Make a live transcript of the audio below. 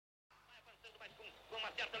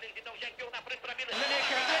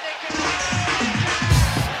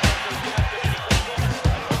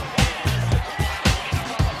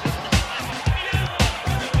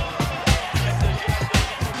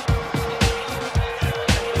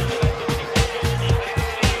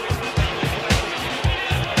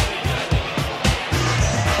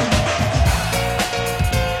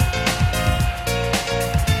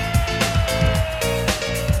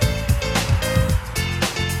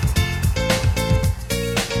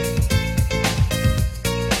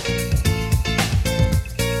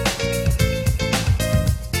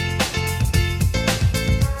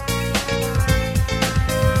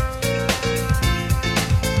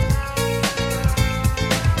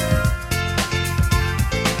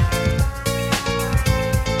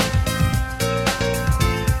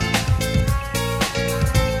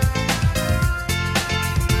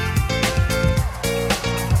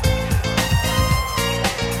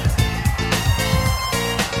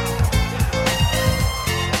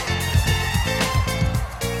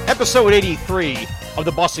Episode 83 of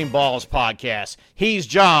the Busting Balls podcast. He's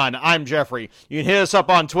John. I'm Jeffrey. You can hit us up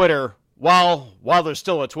on Twitter while there's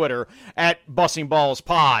still a Twitter at Busting Balls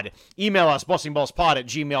Pod. Email us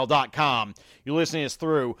bustingballspod@gmail.com. You're listening to us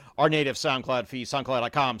through our native SoundCloud feed,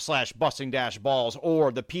 soundcloud.com/busting-balls,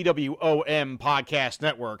 or the PWOM podcast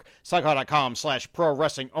network, soundcloud.com/pro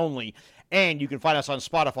wrestling only. And you can find us on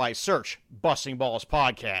Spotify. Search Busting Balls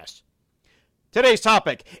Podcast. Today's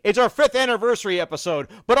topic, it's our 5th anniversary episode,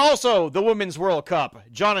 but also the Women's World Cup.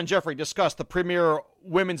 John and Jeffrey discuss the premier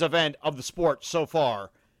women's event of the sport so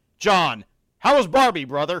far. John, how was Barbie,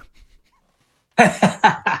 brother?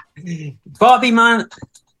 Barbie, man,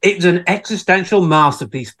 it was an existential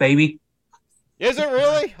masterpiece, baby. Is it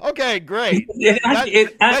really? Okay, great.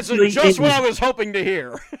 That's just what I was hoping to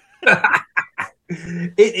hear.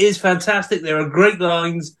 It is fantastic. There are great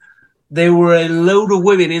lines. There were a load of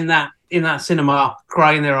women in that cinema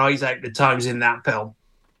crying their eyes out at times in that film.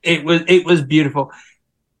 It was beautiful.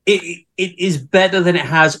 It is better than it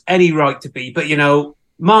has any right to be. But, you know,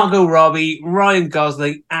 Margot Robbie, Ryan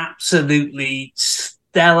Gosling, absolutely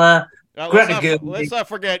stellar. Let's not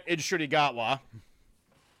forget Inshruti Gatwa.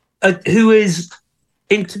 Who is,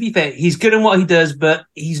 to be fair, he's good in what he does, but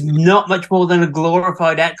he's not much more than a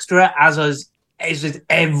glorified extra, as is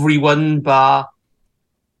everyone bar,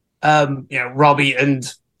 Robbie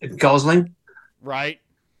and Gosling, right?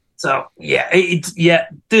 So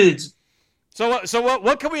dudes. So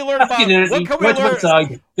what can we learn about? What can we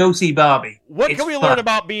learn? Go see Barbie. What can we learn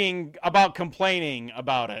about complaining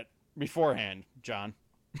about it beforehand, John?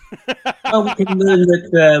 Well, we can learn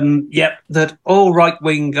that all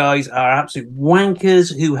right-wing guys are absolute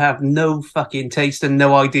wankers who have no fucking taste and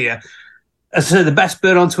no idea. So the best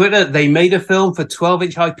bird on Twitter, they made a film for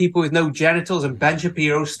 12-inch high people with no genitals, and Ben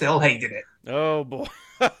Shapiro still hated it. Oh boy.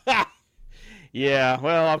 Yeah,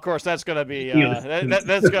 well, of course, that's going to be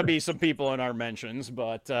that's going to be some people in our mentions,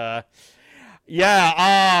 but we've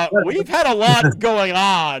had a lot going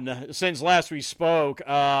on since last we spoke.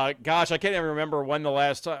 Gosh, I can't even remember when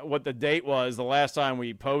what the date was the last time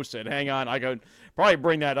we posted. Hang on, I could probably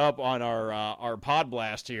bring that up on our pod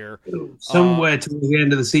blast here. Somewhere towards the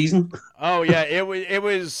end of the season. Oh yeah, it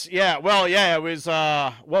was what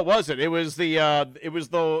was it? It was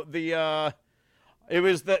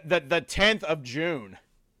the 10th of June.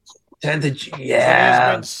 10th of June, yeah. So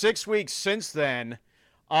it's been 6 weeks since then.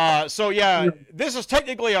 This is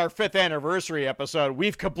technically our 5th anniversary episode.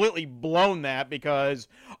 We've completely blown that because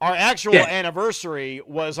our actual anniversary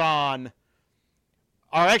was on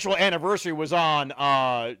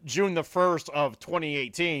June the 1st of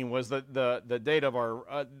 2018 was the date of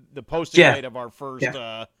our the posting date of our first.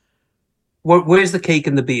 Yeah. Where's the cake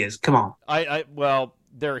and the beers? Come on. Well,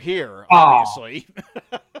 they're here, obviously.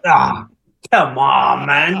 Come on,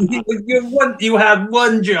 man. You have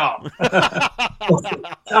one job.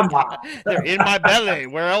 Come on. They're in my belly.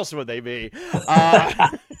 Where else would they be?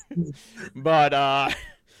 But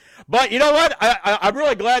you know what? I'm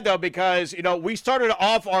really glad, though, because, we started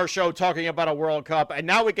off our show talking about a World Cup, and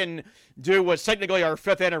now we can do what's technically our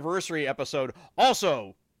 5th anniversary episode,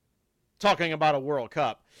 also talking about a World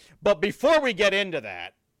Cup. But before we get into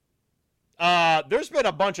that, there's been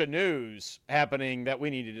a bunch of news happening that we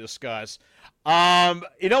need to discuss.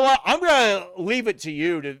 You know what? I'm going to leave it to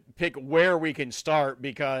you to pick where we can start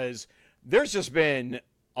because there's just been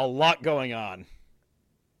a lot going on.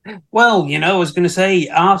 Well, I was going to say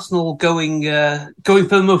Arsenal going for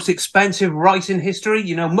the most expensive rice in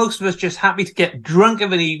history. Most of us just happy to get drunk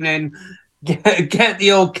of an evening, get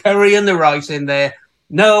the old curry and the rice in there.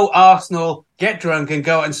 No, Arsenal, get drunk and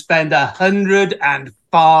go and spend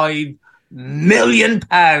 £105 million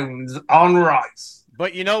on rice.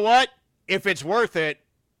 But you know what? If it's worth it,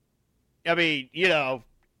 I mean, he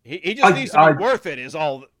just needs to be worth it is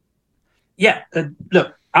all. Yeah,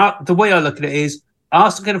 look, the way I look at it is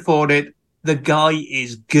Arsenal can afford it. The guy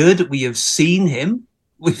is good. We have seen him.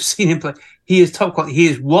 We've seen him play. He is top quality. He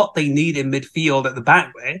is what they need in midfield at the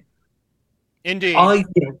back there. Indeed.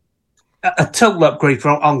 A total upgrade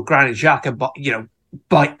on Granit Xhaka, but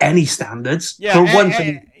by any standards. Yeah, for one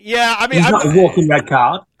thing, I mean, he's not a walking red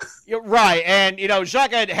card. You're right, and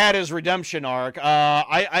Xhaka had his redemption arc.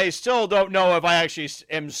 I still don't know if I actually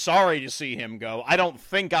am sorry to see him go. I don't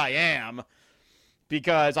think I am,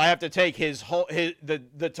 because I have to take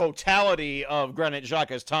the totality of Granit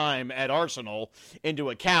Xhaka's time at Arsenal into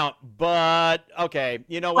account. But okay,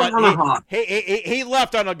 you know what? He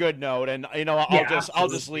left on a good note, and I'll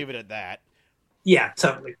just leave it at that. Yeah,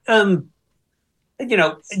 totally.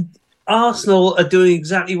 Arsenal are doing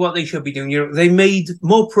exactly what they should be doing. They made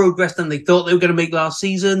more progress than they thought they were going to make last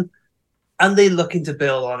season, and they're looking to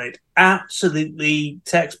build on it. Absolutely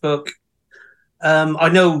textbook. I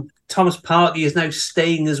know Thomas Partey is now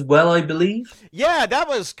staying as well, I believe. Yeah, that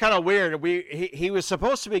was kind of weird. He was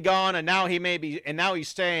supposed to be gone, and now he's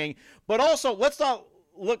staying. But also, let's not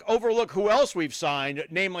overlook who else we've signed,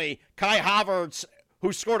 namely Kai Havertz,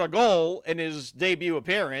 who scored a goal in his debut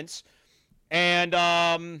appearance, and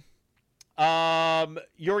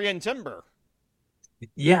Jurrien Timber.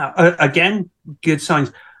 Yeah, again, good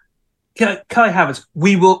signs. Kai Havertz.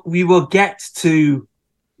 We will get to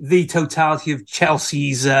the totality of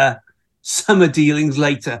Chelsea's summer dealings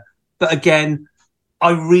later, but again,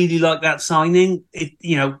 I really like that signing.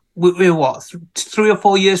 We're what 3 or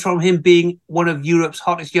 4 years from him being one of Europe's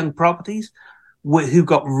hottest young properties, who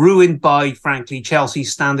got ruined by, frankly,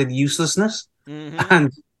 Chelsea's standard uselessness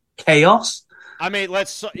and chaos. I mean,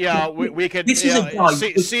 we could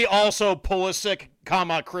see also Pulisic,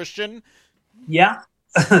 Christian. Yeah,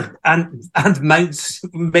 and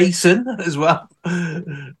Mason as well.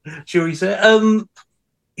 Shall we say?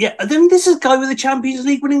 Yeah, I mean, this is a guy with a Champions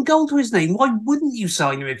League winning goal to his name. Why wouldn't you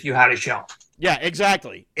sign him if you had a shot? Yeah,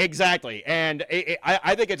 exactly. And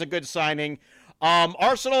I think it's a good signing.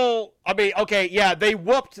 Arsenal. I mean, okay, yeah, they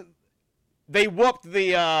whooped the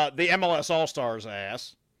MLS All-Stars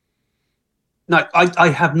ass. No, I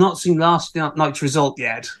have not seen last night's result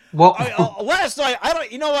yet. What? Last night, I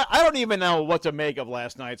don't even know what to make of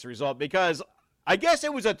last night's result, because I guess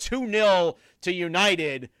it was a 2-0 to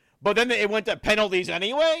United, but then it went to penalties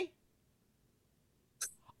anyway.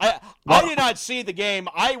 I did not see the game.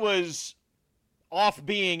 I was off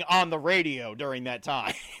being on the radio during that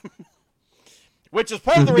time. Which is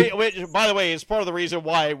part of which, by the way, is part of the reason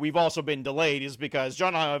why we've also been delayed, is because John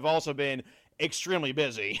and I have also been extremely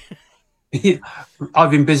busy. I've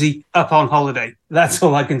been busy up on holiday. That's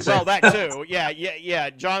all I can say. Well, that too. Yeah.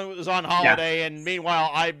 John was on holiday, and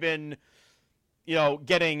meanwhile, I've been,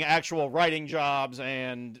 getting actual writing jobs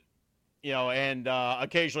and,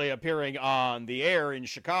 occasionally appearing on the air in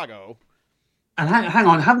Chicago. And hang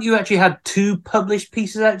on, haven't you actually had 2 published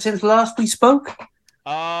pieces out since last we spoke?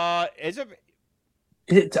 Is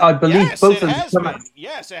it? I believe both of them.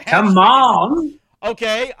 Yes, it has. Come on.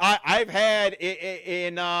 Okay, I've had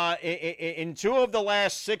in 2 of the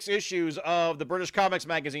last 6 issues of the British Comics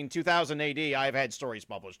magazine 2000 AD, I've had stories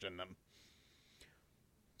published in them.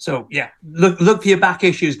 So yeah, look for your back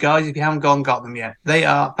issues, guys. If you haven't got them yet, they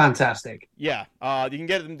are fantastic. Yeah, you can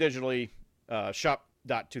get them digitally.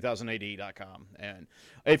 Shop.2000ad.com, and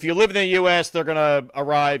if you live in the U.S., they're gonna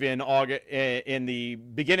arrive in August, in the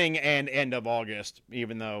beginning and end of August.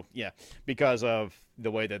 Even though, because of the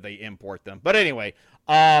way that they import them. But anyway,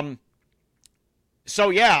 I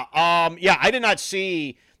did not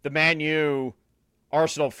see the Man U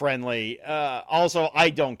Arsenal friendly. Also, I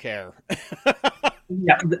don't care.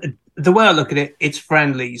 Yeah, the way I look at it, it's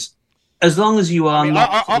friendlies. As long as you are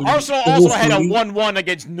not... Arsenal also had a 1-1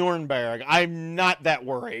 against Nuremberg. I'm not that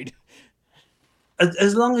worried.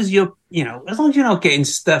 As long as you're, as long as you're not getting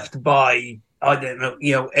stuffed by, I don't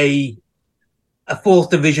know, a 4th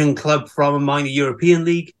division club from a minor European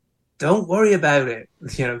league, don't worry about it.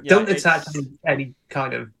 Don't attach any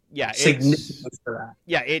kind of significance to that.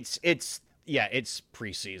 Yeah, it's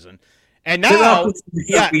preseason. And now...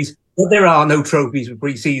 But there are no trophies for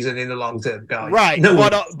pre-season in the long term, guys. Right, no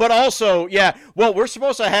but also, we're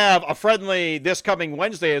supposed to have a friendly this coming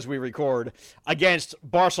Wednesday as we record against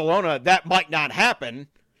Barcelona. That might not happen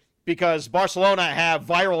because Barcelona have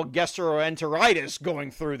viral gastroenteritis going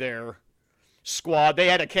through their squad. They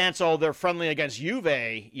had to cancel their friendly against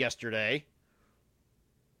Juve yesterday.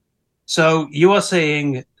 So you are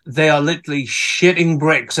saying they are literally shitting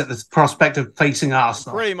bricks at the prospect of facing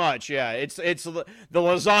Arsenal. Pretty much, yeah. It's the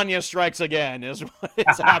lasagna strikes again is what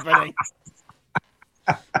is happening.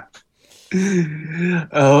 Yeah,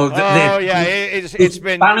 it's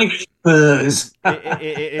been Spanish Spurs.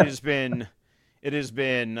 It has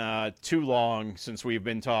been too long since we've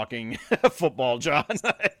been talking football, John.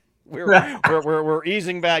 we're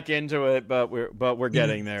easing back into it, but we're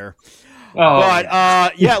getting there.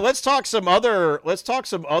 Let's talk some other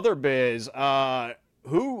biz.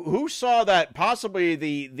 Who saw that possibly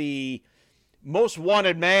the most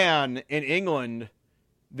wanted man in England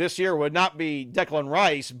this year would not be Declan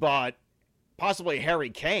Rice, but possibly Harry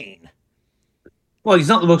Kane. Well, he's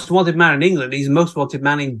not the most wanted man in England. He's the most wanted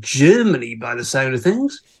man in Germany, by the sound of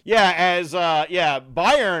things. Yeah, as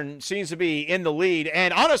Bayern seems to be in the lead,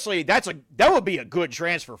 and honestly, that would be a good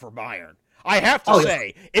transfer for Bayern. I have to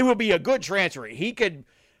say, it would be a good transfer. He could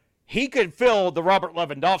fill the Robert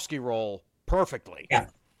Lewandowski role perfectly. Yeah,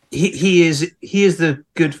 he is the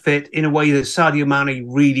good fit in a way that Sadio Mane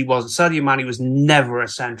really wasn't. Sadio Mane was never a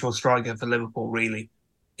central striker for Liverpool, really.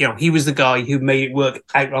 You know, he was the guy who made it work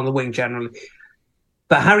out on the wing generally.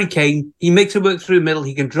 But Harry Kane, he makes it work through the middle.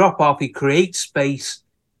 He can drop off. He creates space,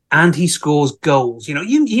 and he scores goals. You know,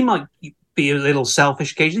 he might be a little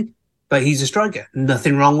selfish occasionally, but he's a striker.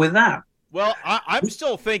 Nothing wrong with that. Well, I'm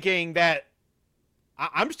still thinking that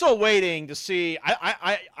I'm still waiting to see.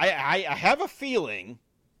 I have a feeling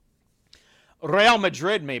Real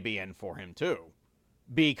Madrid may be in for him too,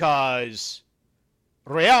 because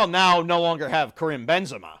Real now no longer have Karim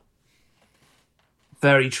Benzema.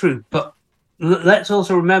 Very true, but let's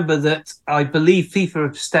also remember that I believe FIFA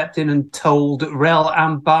have stepped in and told Real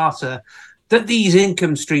and Barca that these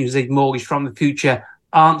income streams they've mortgaged from the future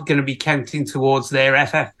aren't going to be counting towards their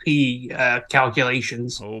FFP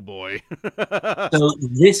calculations. Oh boy! So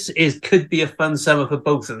this could be a fun summer for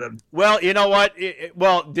both of them. Well, you know what?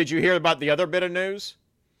 Did you hear about the other bit of news?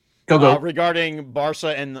 Go. Regarding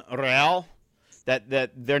Barca and Real, that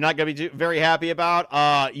they're not going to be very happy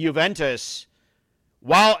about. Juventus,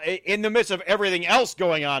 while in the midst of everything else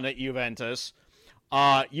going on at Juventus,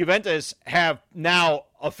 Juventus have now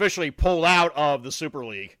officially pulled out of the Super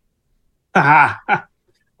League.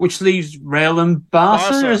 Which leaves Real and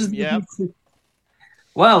Barca. Yeah.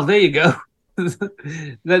 Well, there you go.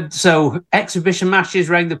 So exhibition matches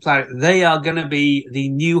around the planet. They are going to be the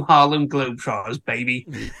new Harlem Globetrotters, baby.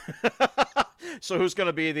 So who's going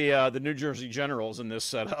to be the New Jersey Generals in this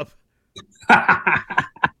setup?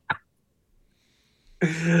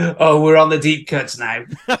 Oh, we're on the deep cuts now.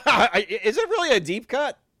 Is it really a deep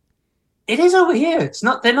cut? It is over here. It's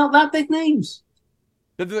not. They're not that big names.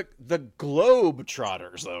 The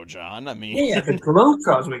Globetrotters, though, John. I mean, yeah, the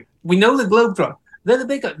Globetrotters. We know the Globetrotters. They're the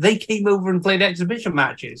big. They came over and played exhibition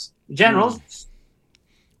matches. Generals.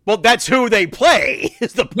 Well, that's who they play.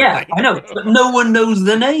 Is the point. Yeah, I know, but no one knows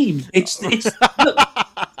the name. It's. Look,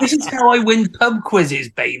 this is how I win pub quizzes,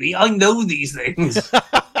 baby. I know these things.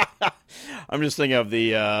 I'm just thinking of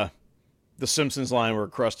the Simpsons line where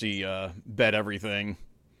Krusty bet everything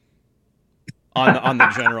on the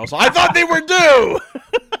Generals. I thought they were due.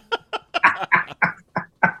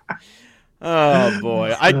 Oh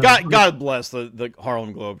boy! God bless the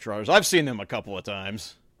Harlem Globetrotters. I've seen them a couple of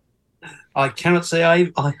times. I cannot say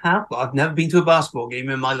I have. I've never been to a basketball game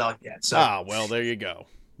in my life yet. So. Well, there you go.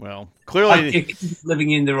 Well, clearly living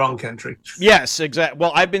in the wrong country. Yes, exactly.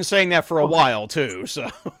 Well, I've been saying that for a while too. So,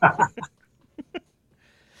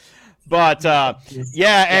 but So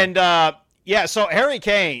Harry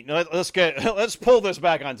Kane. Let's pull this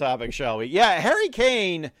back on topic, shall we? Yeah, Harry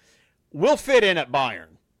Kane will fit in at Bayern.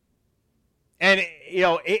 And,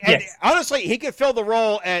 and honestly, he could fill the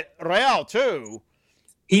role at Real, too.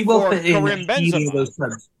 He will fit in Karim Benzema. Those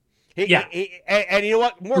clubs. And you know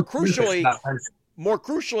what? More crucially,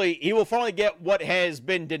 he will finally get what has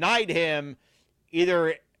been denied him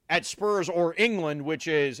either at Spurs or England, which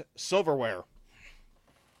is silverware.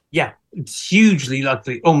 Yeah, it's hugely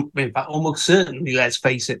likely. In fact, almost certainly, let's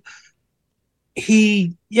face it.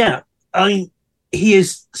 He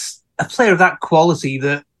is a player of that quality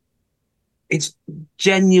that it's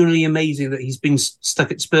genuinely amazing that he's been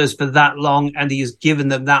stuck at Spurs for that long and he has given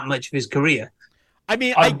them that much of his career. I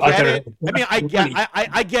mean, I get it.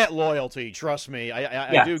 I get loyalty. Trust me,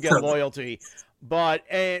 I do get loyalty. But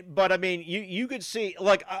I mean, you could see.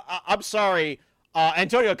 Like, I'm sorry,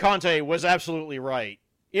 Antonio Conte was absolutely right.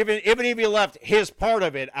 Even if he left his part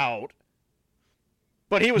of it out,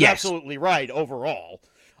 but he was absolutely right overall.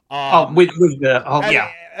 I mean,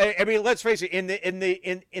 let's face it.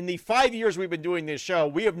 In the 5 years we've been doing this show,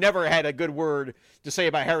 we have never had a good word to say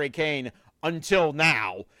about Harry Kane until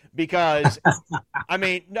now. because, I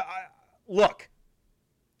mean, look,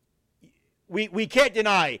 we can't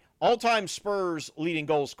deny all-time Spurs leading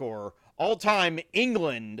goal scorer, all-time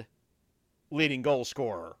England leading goal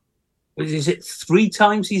scorer. Is it 3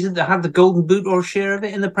 times he's had the Golden Boot or share of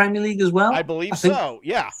it in the Premier League as well? I believe so,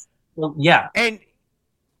 yeah. Well, yeah. And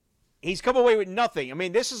he's come away with nothing. I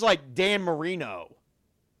mean, this is like Dan Marino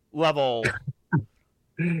level.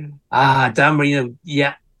 Dan Marino,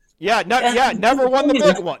 yeah. Yeah, never won the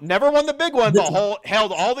big one. Never won the big one, but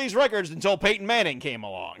held all these records until Peyton Manning came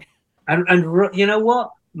along. And you know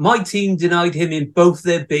what? My team denied him in both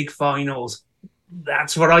their big finals.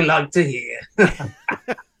 That's what I like to hear.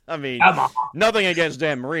 I mean, nothing against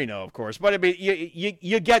Dan Marino, of course, but I mean,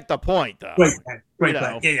 you get the point, though. Great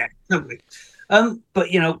player. Yeah, totally. But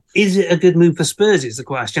is it a good move for Spurs? Is the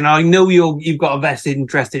question. I know you've got a vested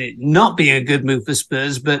interest in it not being a good move for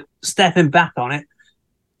Spurs, but stepping back on it,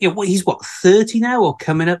 he's 30 now or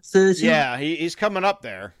coming up 30? Yeah, he's coming up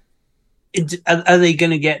there. Are they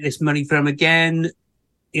going to get this money from him again?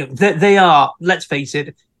 They are. Let's face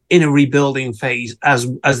it, in a rebuilding phase, as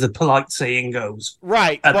the polite saying goes.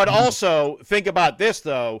 Right, but also think about this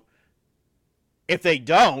though. If they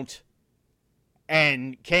don't,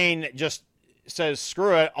 and Kane just says,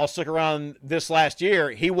 "Screw it, I'll stick around this last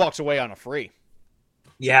year," he walks away on a free.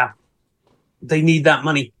 Yeah, they need that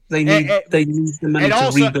money. They need the money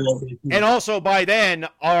to rebuild. And also, by then,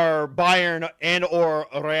 are Bayern and or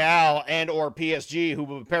Real and or PSG,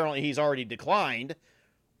 who apparently he's already declined,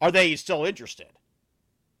 are they still interested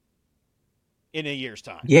in a year's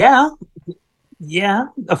time? Yeah.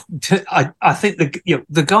 I think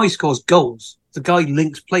the guy scores goals. The guy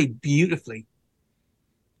links play beautifully.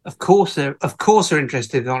 Of course they're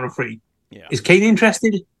interested on a free. Yeah. Is Kane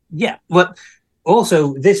interested? Yeah, but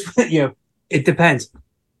also this it depends.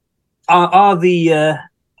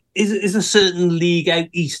 Is a certain league out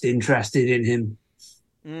east interested in him?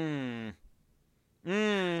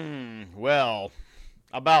 Well,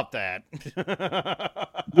 about that.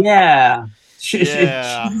 Yeah.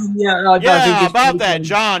 About that,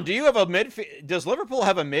 John. Do you have a midfield? Does Liverpool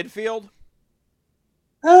have a midfield?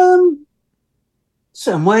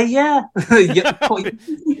 Somewhere, yeah.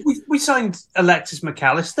 we signed Alexis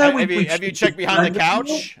McAllister. Have you checked behind the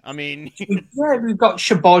couch? I mean, yeah, we've got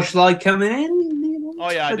Szoboszlai coming in. Oh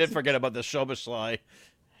yeah, I did forget about the Szoboszlai.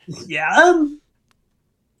 Yeah,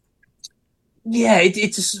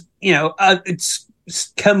 it's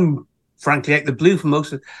come frankly out the blue for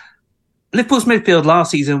most of Liverpool's midfield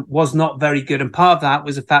last season was not very good, and part of that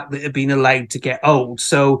was the fact that it had been allowed to get old.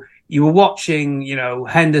 So you were watching,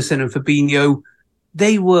 Henderson and Fabinho.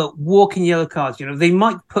 They were walking yellow cards. They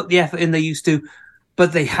might put the effort in they used to,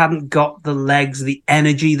 but they hadn't got the legs, the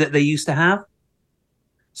energy that they used to have.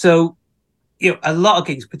 So, a lot of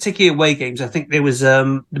games, particularly away games, I think there was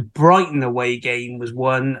the Brighton away game was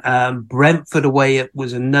one, Brentford away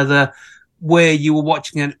was another, where you were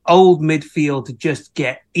watching an old midfield to just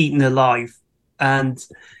get eaten alive. And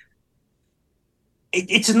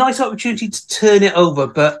it's a nice opportunity to turn it over,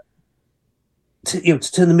 but to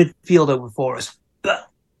turn the midfield over for us.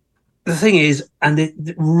 But the thing is,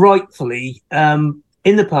 and rightfully, in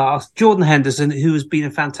the past, Jordan Henderson, who has been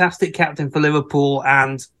a fantastic captain for Liverpool,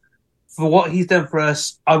 and for what he's done for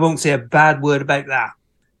us, I won't say a bad word about that.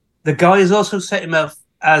 The guy has also set him up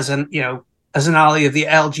as an ally of the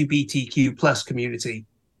LGBTQ plus community,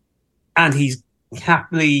 and he's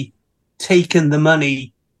happily taken the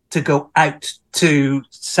money to go out to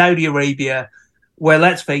Saudi Arabia, where,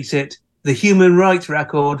 let's face it, the human rights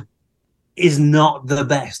record is not the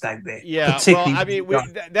best out there. Yeah, well, I mean,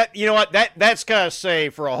 that's gonna say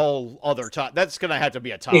for a whole other time. That's gonna have to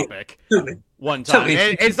be a topic one time.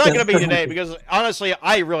 And it's not gonna be today because honestly,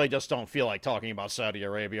 I really just don't feel like talking about Saudi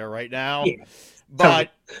Arabia right now. Yeah,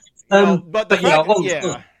 but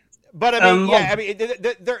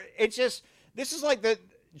it's just this is like the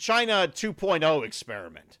China 2.0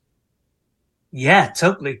 experiment. Yeah,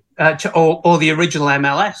 totally. Or the original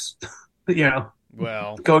MLS.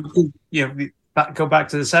 Well, go back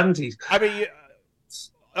to the 70s. I mean,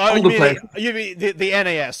 you mean the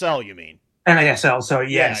NASL? You mean NASL?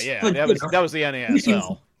 Sorry, yes. Yeah. That was the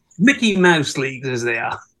NASL. Mickey Mouse leagues, as they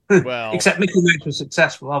are. Well, except Mickey Mouse was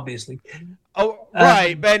successful, obviously. Oh,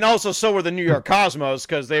 right, and also so were the New York Cosmos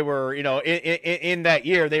because they were, in that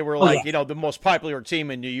year they were the most popular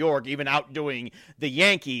team in New York, even outdoing the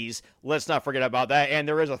Yankees. Let's not forget about that. And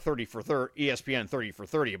there is a 30 for 30 ESPN 30 for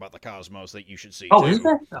 30 about the Cosmos that you should see. Oh, too. Is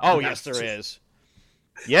there? Oh, yes, there is.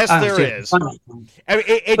 Yes, there is. I mean,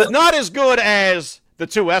 it's not as good as the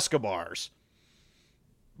two Escobars,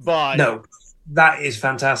 but no. That is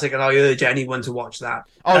fantastic, and I urge anyone to watch that.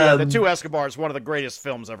 Oh yeah, The Two Escobars, one of the greatest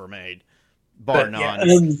films ever made, bar none.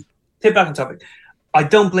 Yeah, tip back on topic. I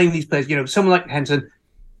don't blame these players. You know, someone like Henson,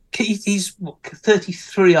 he's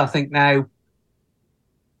 33, I think now.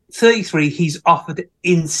 33. He's offered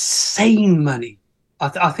insane money.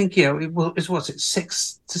 I think what's it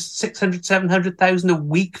 600, 700,000 a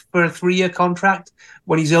week for a 3-year contract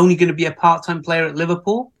when he's only going to be a part-time player at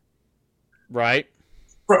Liverpool. Right.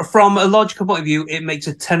 From a logical point of view, it makes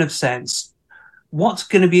a ton of sense.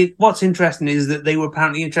 What's interesting is that they were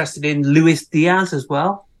apparently interested in Luis Diaz as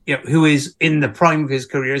well, who is in the prime of his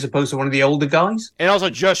career as opposed to one of the older guys. And also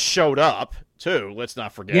just showed up too. Let's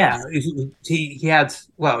not forget. Yeah, he had.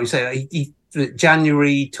 Well, we say he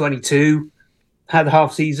January 22 had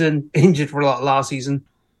half season, injured for a lot last season.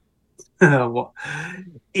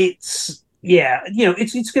 It's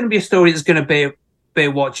it's going to be a story that's going to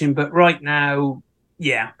bear watching. But right now,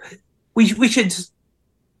 yeah, we should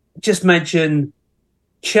just mention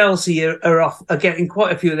Chelsea are getting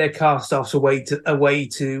quite a few of their cast-offs away to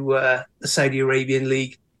the Saudi Arabian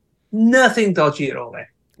League. Nothing dodgy at all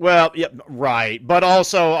there. Well, yeah, right. But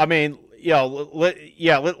also, I mean,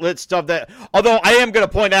 let's stop that. Although I am going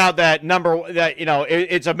to point out that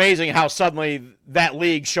it's amazing how suddenly that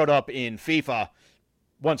league showed up in FIFA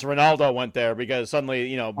once Ronaldo went there, because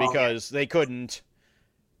suddenly, because they couldn't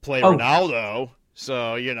play Ronaldo.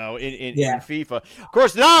 So, in FIFA. Of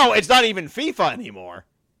course, now it's not even FIFA anymore.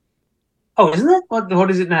 Oh, isn't it?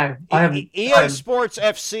 What is it now? EA Sports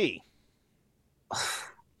FC.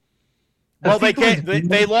 Well, they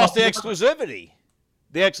lost the exclusivity.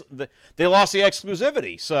 They lost the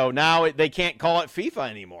exclusivity, so now they can't call it FIFA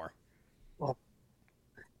anymore.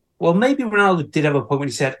 Well, maybe Ronaldo did have a point when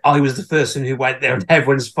he said, "I was the person who went there, and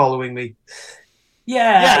everyone's following me."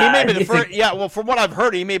 Yeah, he may be the first. Yeah, well, from what I've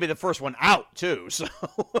heard, he may be the first one out too. So,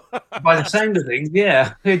 by the sound of things,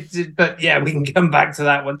 yeah. But yeah, we can come back to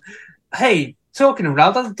that one. Hey, talking of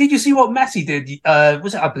Ronaldo, did you see what Messi did?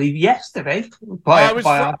 Was it, I believe, yesterday?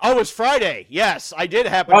 It was Friday. Yes, I did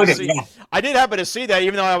happen to see. Yeah. I did happen to see that,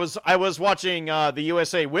 even though I was watching the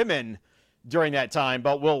USA Women during that time.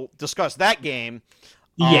 But we'll discuss that game.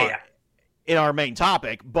 In our main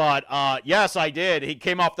topic. But yes, I did. He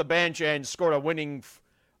came off the bench and scored a winning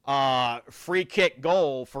free kick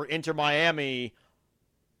goal for Inter Miami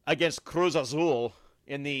against Cruz Azul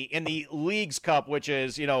in the Leagues Cup, which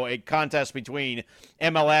is, a contest between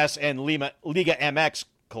MLS and Liga MX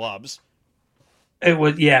clubs. It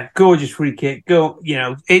was, gorgeous free kick.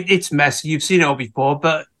 It's Messi. You've seen it all before,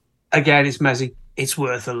 but again, it's Messi. It's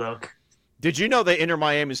worth a look. Did you know that Inter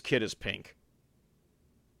Miami's kit is pink?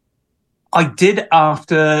 I did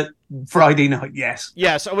after Friday night, yes.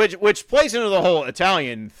 Yes, which plays into the whole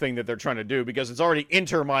Italian thing that they're trying to do, because it's already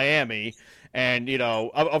Inter Miami. And,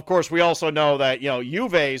 of course, we also know that,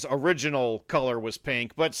 Juve's original color was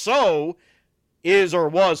pink, but so is or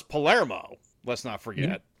was Palermo. Let's not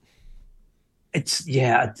forget. It's,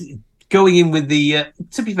 going in with the,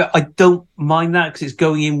 to be fair, I don't mind that, because it's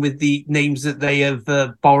going in with the names that they have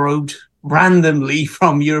borrowed randomly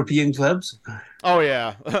from European clubs. Oh,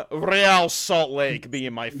 yeah. Real Salt Lake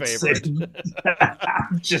being my favorite.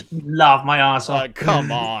 Just laugh my ass off.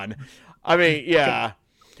 Come on. I mean, yeah.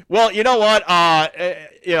 Well, you know what?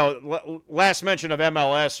 Last mention of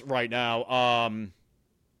MLS right now.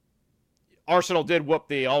 Arsenal did whoop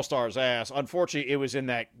the All-Stars' ass. Unfortunately, it was in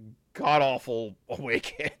that god-awful away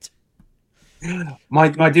kit.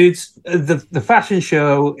 My dudes, the fashion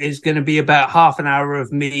show is going to be about half an hour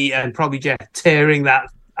of me and probably Jeff tearing that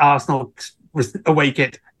Arsenal away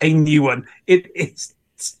kit, a new one. It's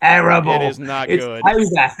terrible. It is not good.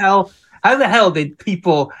 How the hell did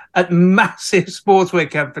people at massive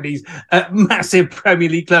sportswear companies, at massive Premier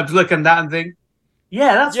League clubs look at that and think,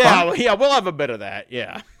 yeah, that's fine. Yeah, we'll have a bit of that.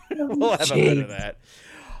 Yeah, we'll have a bit of that.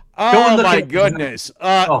 Oh, my goodness.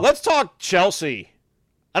 Let's talk Chelsea.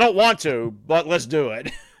 I don't want to, but let's do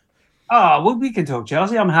it. Oh, well, we can talk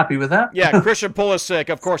Chelsea. I'm happy with that. Yeah, Christian Pulisic,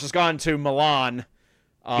 of course, has gone to Milan.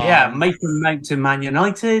 Mason Mount to Man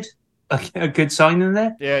United. A good sign in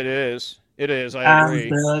there. Yeah, it is. I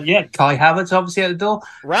agree. Kai Havertz obviously at the door.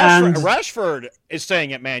 Rashford is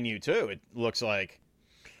staying at Man U too. It looks like.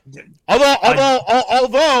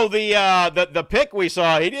 Although the pick we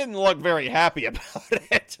saw, he didn't look very happy about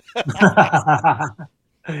it. I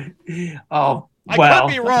could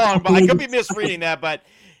be wrong, but I could be misreading that. But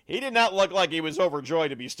he did not look like he was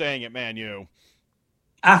overjoyed to be staying at Man U.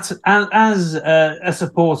 As a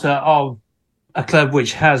supporter of a club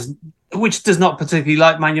which does not particularly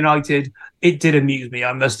like Man United, it did amuse me,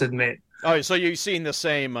 I must admit. Oh, so you've seen the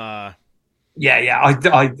same? Yeah.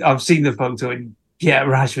 I've seen the photo, and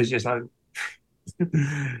Rashford's just like,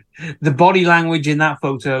 The body language in that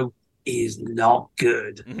photo is not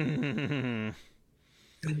good.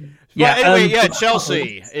 But Yeah. anyway, yeah,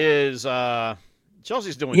 Chelsea's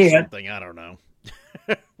doing Yeah. something. I don't know.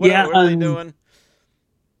 what Yeah. are they doing?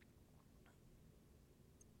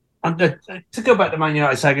 And to go back to Man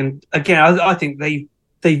United a second, again, I think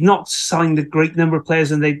they've not signed a great number of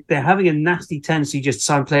players, and they're having a nasty tendency just to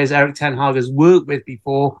sign players Eric Ten Hag has worked with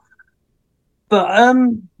before. But I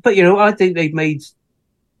think they've made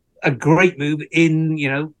a great move in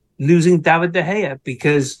losing David De Gea,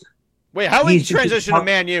 because Wait, how he transition to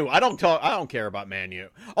Man U? I don't care about Man U.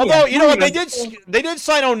 Although you know what, they did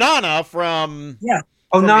sign Onana from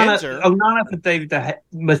Onana for David De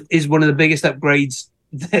Gea is one of the biggest upgrades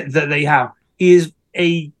that they have. He is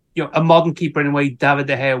a modern keeper in a way David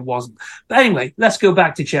De Gea wasn't. But anyway, let's go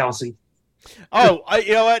back to Chelsea. Oh,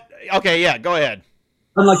 you know what? Okay, yeah, go ahead.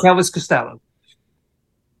 Unlike Elvis Costello.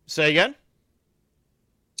 Say again?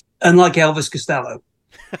 Unlike Elvis Costello.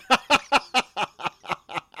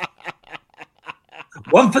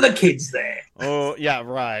 One for the kids there. Oh, yeah,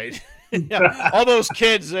 right. Yeah, all those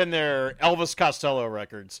kids in their Elvis Costello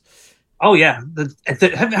records. Oh, yeah.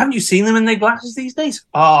 Haven't you seen them in their glasses these days?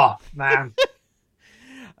 Oh, man.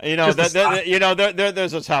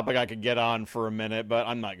 There's a topic I could get on for a minute, but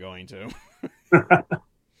I'm not going to.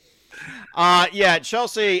 Yeah,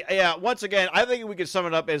 Chelsea. Yeah, once again, I think we could sum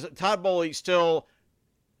it up as Todd Boehly still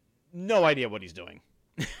no idea what he's doing.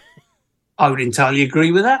 I would entirely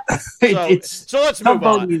agree with that. So let's move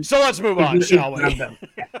on. Shall we?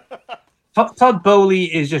 Todd Boehly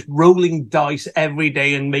is just rolling dice every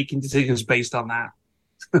day and making decisions based on that.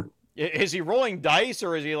 Is he rolling dice,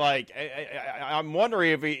 or is he like? I'm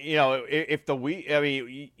wondering if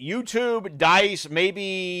YouTube dice,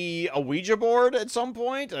 maybe a Ouija board at some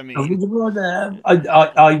point. I mean, a Ouija board.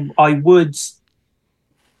 I would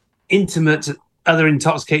intimate other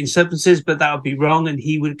intoxicating substances, but that would be wrong, and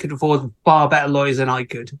he could afford far better lawyers than I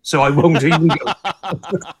could. So I won't even go.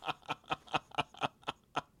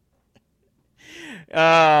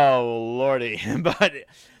 Oh lordy, but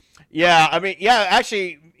yeah, I mean, yeah,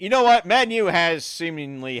 actually. You know what? Man U has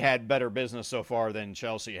seemingly had better business so far than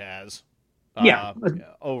Chelsea has.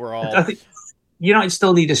 Overall. I think United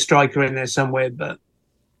still need a striker in there somewhere, but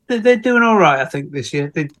they're doing all right, I think, this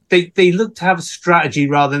year. They look to have a strategy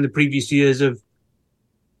rather than the previous years of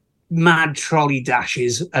mad trolley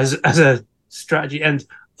dashes as a strategy. And,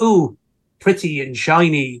 pretty and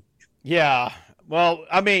shiny. Yeah. Well,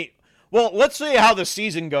 I mean... Well, let's see how the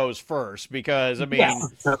season goes first, because if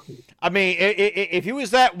he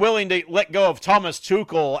was that willing to let go of Thomas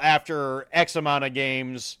Tuchel after X amount of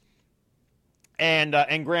games, and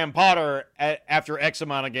Graham Potter after X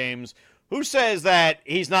amount of games, who says that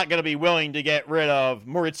he's not going to be willing to get rid of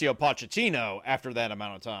Mauricio Pochettino after that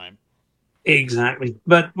amount of time? Exactly,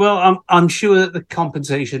 but I'm sure that the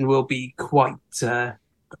compensation will be quite the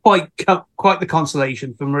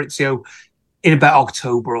consolation for Mauricio in about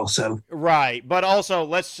October or so. Right. But also,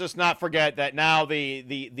 let's just not forget that now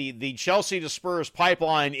the Chelsea to Spurs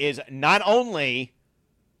pipeline is not only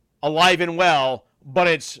alive and well, but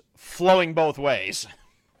it's flowing both ways.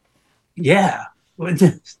 Yeah.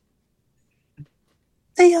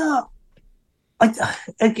 They are...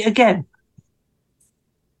 Again,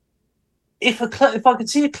 if I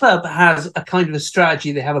could see a club has a kind of a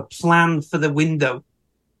strategy, they have a plan for the window,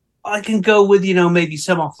 I can go with, maybe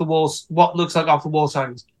some off the walls, what looks like off the wall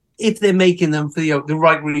signings, if they're making them for the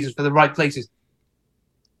right reasons, for the right places.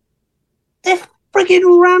 They're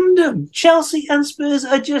friggin' random. Chelsea and Spurs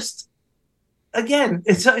are just, again,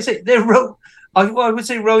 I would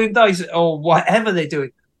say rolling dice or whatever they're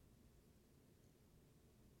doing.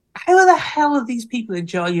 How the hell are these people in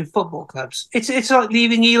charge of football clubs? It's like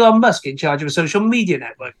leaving Elon Musk in charge of a social media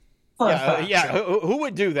network. Who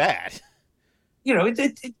would do that?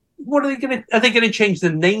 What are they going to? Are they going to change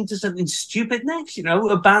the name to something stupid next?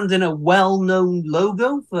 Abandon a well-known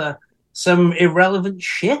logo for some irrelevant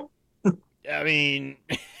shit. I mean,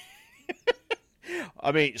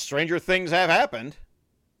 stranger things have happened,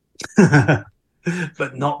 but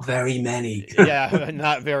not very many. Yeah,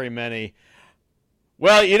 not very many.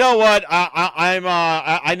 Well, you know what?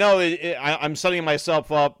 I know I'm setting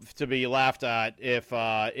myself up to be laughed at if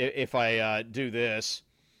I do this,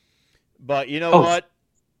 but you know what?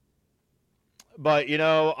 But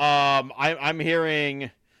I'm hearing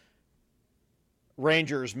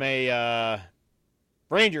Rangers may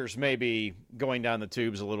be going down the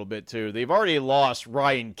tubes a little bit too. They've already lost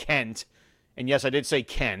Ryan Kent, and yes, I did say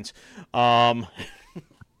Kent.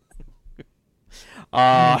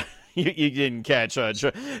 You didn't catch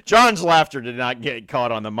John's laughter did not get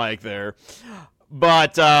caught on the mic there,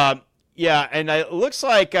 but Yeah, and it looks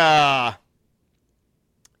like I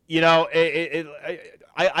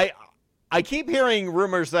keep hearing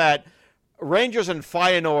rumors that Rangers and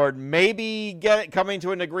Feyenoord maybe coming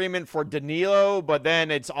to an agreement for Danilo, but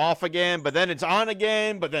then it's off again, but then it's on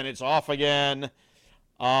again, but then it's off again.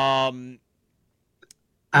 And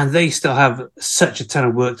they still have such a ton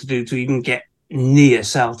of work to do to even get near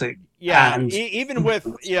Celtic. Yeah, and even with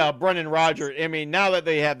Brendan Rodgers. I mean, now that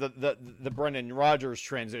they have the Brendan Rodgers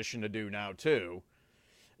transition to do now too,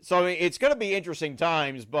 so I mean, it's going to be interesting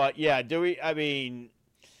times. But yeah,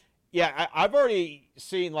 I've already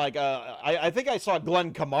seen I think I saw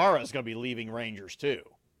Glenn Kamara is going to be leaving Rangers too.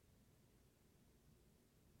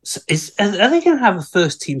 Are they going to have a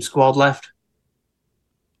first team squad left?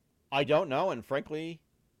 I don't know, and frankly,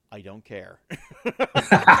 I don't care.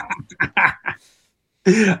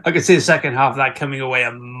 I could see the second half of that coming away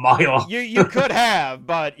a mile. You could have,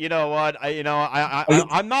 but you know what?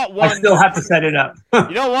 I'm not one. I still have to set it up.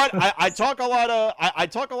 You know what? I talk a lot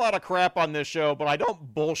of crap on this show, but I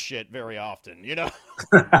don't bullshit very often. You know.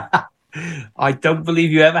 I don't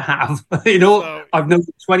believe you ever have. I've known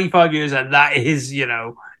you 25 years, and that is,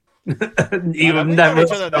 have we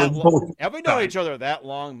known each other that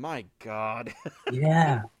long? My God.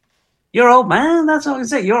 Yeah, you're old, man. That's all I can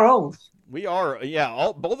say. You're old. We are,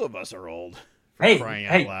 both of us are old. Hey,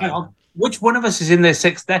 which one of us is in their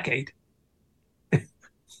sixth decade?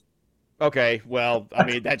 Okay, well, I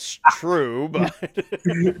mean, that's true, but...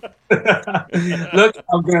 Look,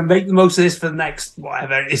 I'm going to make the most of this for the next,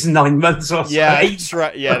 whatever, it's 9 months or so. Yeah, that's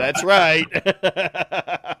right. Yeah, that's right.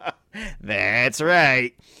 That's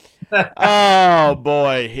right. Oh,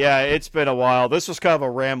 boy. Yeah, it's been a while. This was kind of a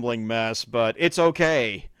rambling mess, but it's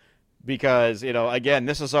okay. Because, again,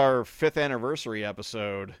 this is our 5th anniversary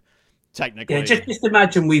episode, technically. Yeah, just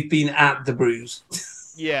imagine we've been at the Brews.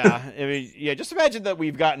 Yeah, I mean, just imagine that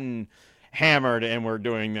we've gotten hammered and we're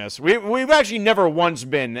doing this. We've actually never once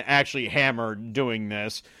been actually hammered doing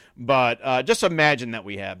this, but just imagine that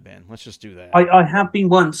we have been. Let's just do that. I have been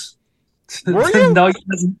once. Were you?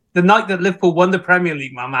 The night that Liverpool won the Premier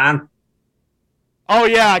League, my man. Oh,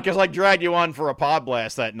 yeah, because I dragged you on for a pod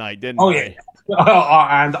blast that night, didn't I? Oh, yeah.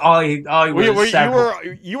 And I was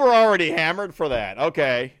you were already hammered for that.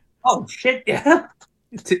 Okay. Oh shit! Yeah,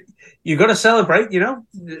 you got to celebrate.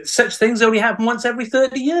 Such things only happen once every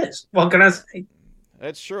 30 years. What can I say?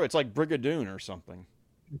 That's true. It's like Brigadoon or something.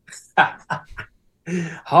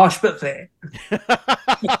 Harsh but fair.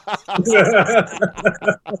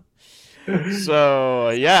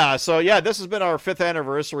 So this has been our 5th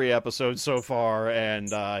anniversary episode so far, and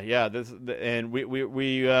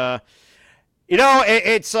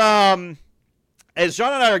it's as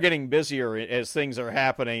John and I are getting busier as things are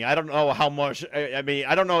happening. I don't know how much. I mean,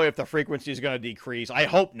 I don't know if the frequency is going to decrease. I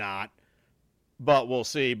hope not, but we'll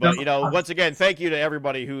see. But once again, thank you to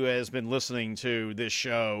everybody who has been listening to this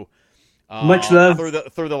show. Much love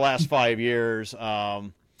through the last 5 years.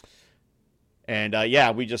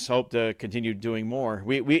 We just hope to continue doing more.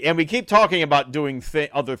 We keep talking about doing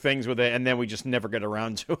other things with it, and then we just never get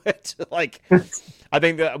around to it. I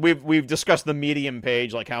think that we've discussed the Medium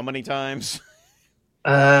page how many times?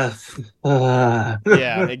 Yeah,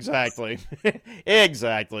 exactly,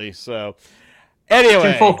 exactly. So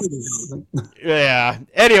anyway, yeah.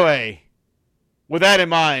 Anyway, with that in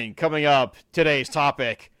mind, coming up today's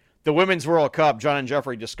topic: the Women's World Cup. John and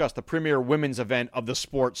Jeffrey discuss the premier women's event of the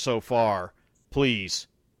sport so far. Please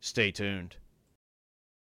stay tuned.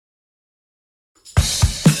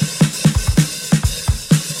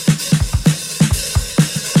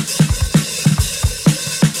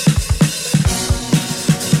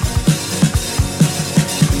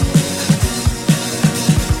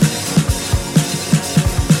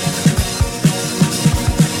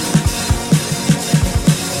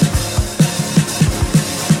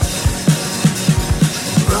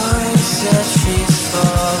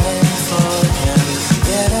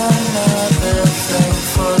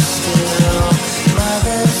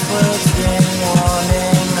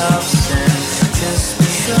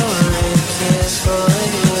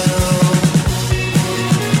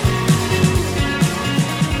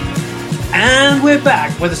 We're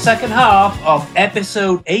back with the second half of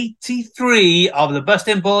episode 83 of the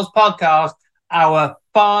Bustin' Balls podcast, our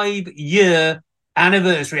 5-year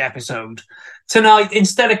anniversary episode. Tonight,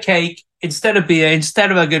 instead of cake, instead of beer,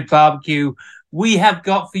 instead of a good barbecue, we have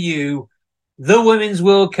got for you the Women's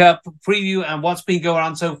World Cup preview and what's been going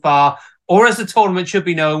on so far, or as the tournament should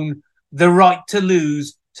be known, the right to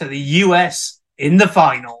lose to the US in the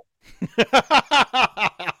final.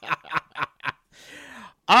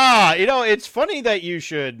 It's funny that you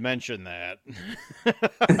should mention that.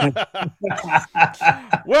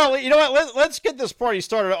 Well, you know what? Let's get this party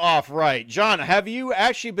started off right. John, have you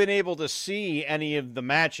actually been able to see any of the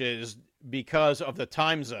matches because of the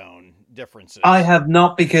time zone differences? I have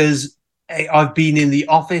not, because I've been in the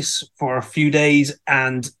office for a few days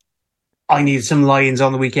and I needed some lie-ins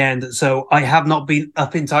on the weekend, so I have not been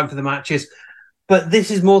up in time for the matches. But this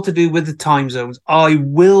is more to do with the time zones. I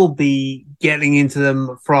will be getting into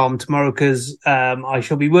them from tomorrow because I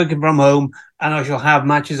shall be working from home and I shall have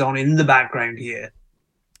matches on in the background here.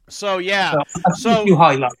 So yeah, so you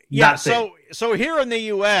highlight. Yeah, so here in the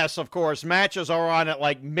U.S., of course, matches are on at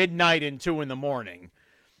like midnight and 2 a.m.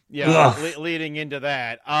 Yeah, leading into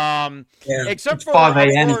that. Except for 5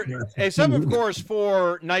 a.m. Except of course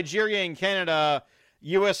for Nigeria and Canada,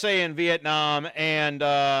 USA and Vietnam, and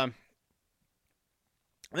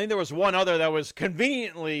I think there was one other that was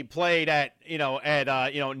conveniently played at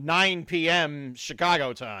 9 p.m.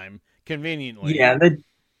 Chicago time. Conveniently, yeah,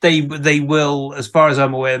 they will, as far as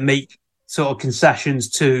I'm aware, make sort of concessions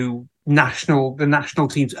to the national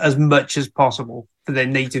teams as much as possible for their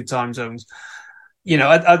native time zones.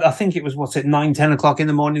 I think it was 9-10 o'clock in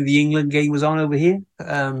the morning. The England game was on over here.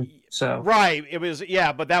 Right, it was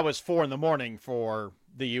but that was 4 a.m. for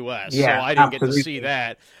the U.S. Yeah, so I didn't absolutely. get to see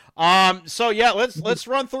that. Let's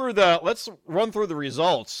run through the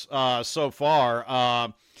results so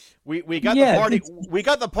far. We got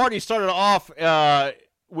the party started off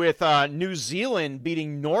with New Zealand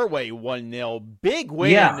beating Norway 1-0. Big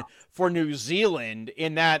win for New Zealand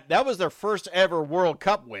in that was their first ever World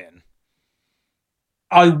Cup win.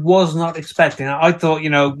 I was not expecting it. I thought,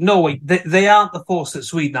 Norway, they aren't the force that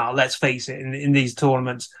Sweden are, let's face it, in these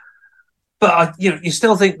tournaments. But, you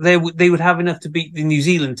still think they would have enough to beat the New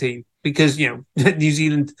Zealand team because, New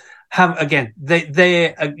Zealand have, again,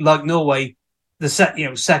 they're like Norway, the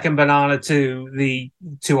second banana to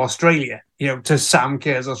Australia, to Sam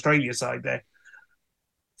Kerr's Australia side there.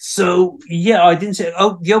 So, I didn't say,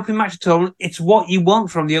 the opening match tournament, it's what you want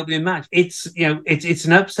from the opening match. It's, it's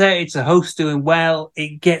an upset. It's a host doing well.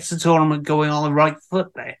 It gets the tournament going on the right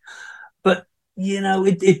foot there. But,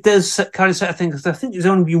 it does kind of set a thing, because I think there's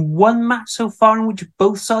only been one match so far in which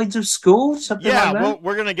both sides have scored. Well,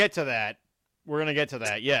 we're going to get to that.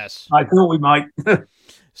 Yes. I thought we might.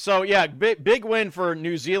 So, big win for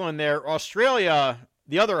New Zealand there. Australia,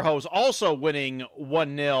 the other host, also winning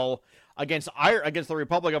 1-0 against the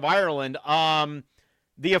Republic of Ireland.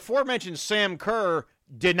 The aforementioned Sam Kerr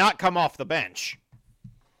did not come off the bench.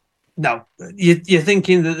 No, you're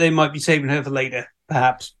thinking that they might be saving her for later,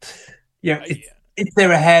 perhaps. If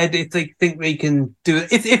they're ahead, if they think they can do it,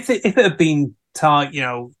 if it had been tight,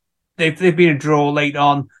 they've been a draw late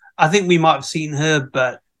on, I think we might have seen her.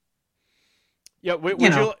 But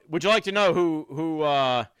would you like to know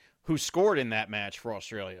who scored in that match for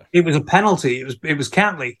Australia? It was a penalty. It was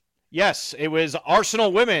Catley. Yes, it was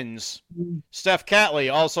Arsenal women's Steph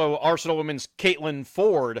Catley, also Arsenal women's Caitlin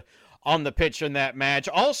Ford on the pitch in that match.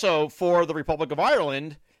 Also for the Republic of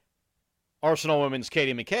Ireland, Arsenal women's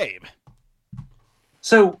Katie McCabe.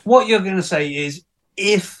 So what you're going to say is,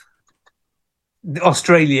 if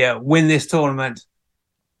Australia win this tournament,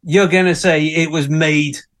 you're going to say it was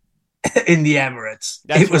made in the Emirates.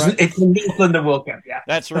 It's in the World Cup. Yeah,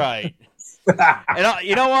 that's right. And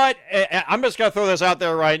you know what? I'm just going to throw this out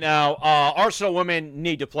there right now. Arsenal women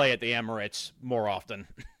need to play at the Emirates more often.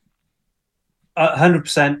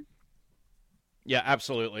 100%. Yeah,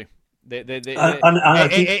 absolutely.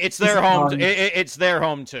 It's their home. It's their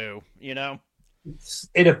home too.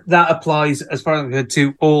 That applies, as far as I'm concerned,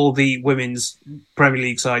 to all the women's Premier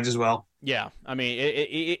League sides as well. Yeah, I mean,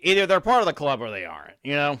 either they're part of the club or they aren't.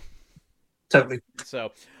 Totally.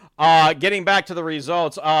 So, getting back to the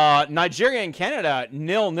results, Nigeria and Canada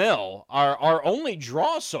 0-0, our only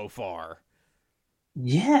draw so far.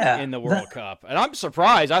 Yeah, in the World Cup, and I'm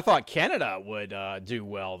surprised. I thought Canada would do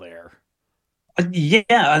well there. Yeah,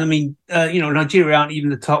 and I mean, Nigeria aren't even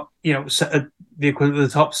the top, the equivalent of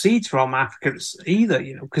the top seeds from Africa either,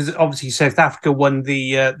 because obviously South Africa won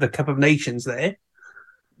the Cup of Nations there.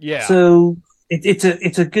 Yeah. So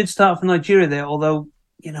it's a good start for Nigeria there, although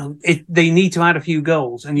they need to add a few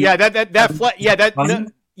goals. And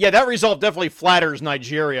that result definitely flatters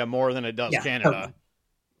Nigeria more than it does Canada.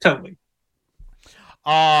 Totally.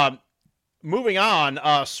 Moving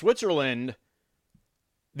on, Switzerland.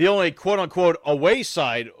 The only quote-unquote away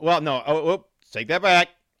side. Well, no. Take that back.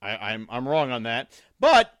 I'm wrong on that.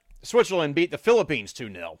 But Switzerland beat the Philippines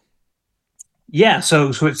 2-0. Yeah,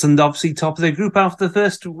 so Switzerland obviously top of their group after the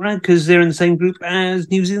first round because they're in the same group as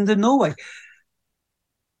New Zealand and Norway.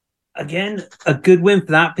 Again, a good win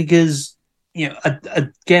for that because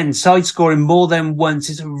again, side scoring more than once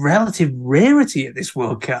is a relative rarity at this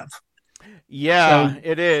World Cup. Yeah,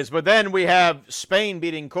 it is. But then we have Spain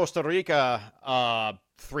beating Costa Rica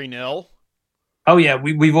 3-0. Oh, yeah,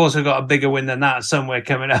 we've also got a bigger win than that somewhere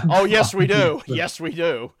coming up. Oh, yes, we do. Yes, we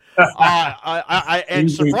do.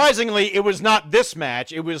 And surprisingly, it was not this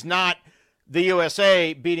match. It was not the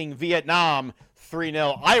USA beating Vietnam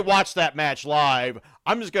 3-0. I watched that match live.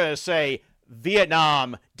 I'm just going to say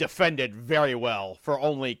Vietnam defended very well for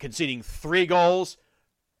only conceding 3 goals.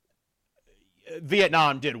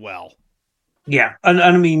 Vietnam did well. Yeah, and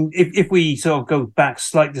I mean, if we sort of go back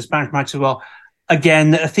slightly to the Spanish match as well,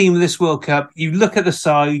 again, a theme of this World Cup, you look at the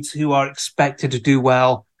sides who are expected to do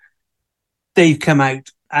well. They've come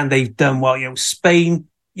out and they've done well. Spain,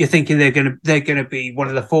 you're thinking they're gonna be one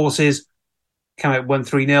of the forces. Come out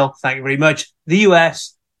 1-3-0. Thank you very much. The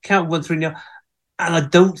US come out 1-3-0, and I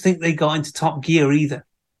don't think they got into top gear either.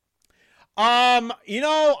 I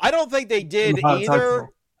don't think they did either.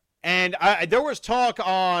 And there was talk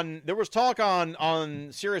on Sirius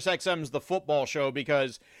XM's The Football Show,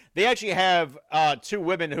 because they actually have 2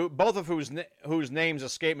 women both of whose names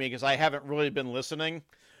escape me because I haven't really been listening,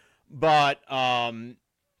 but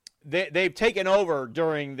they've taken over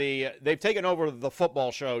the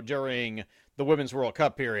Football Show during the Women's World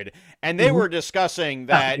Cup period, and they were discussing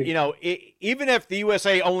that even if the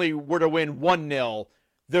USA only were to win 1-0.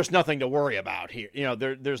 There's nothing to worry about here.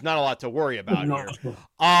 There's not a lot to worry about here.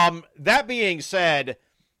 That being said,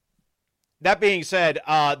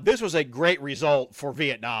 this was a great result for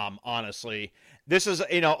Vietnam, honestly. This is,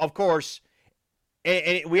 of course,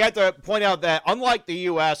 and we have to point out that unlike the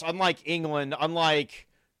U.S., unlike England, unlike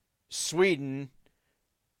Sweden,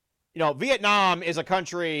 Vietnam is a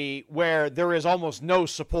country where there is almost no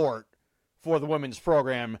support for the women's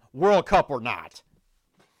program, World Cup or not.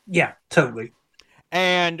 Yeah, totally.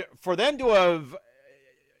 And for them to have,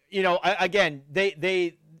 again,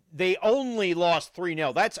 they only lost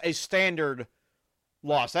 3-0. That's a standard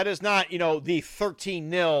loss. That is not, the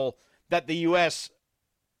 13-0 that the U.S.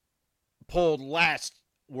 pulled last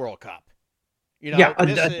World Cup.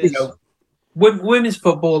 Women's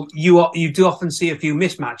football, you do often see a few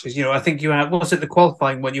mismatches. I think you had, was it the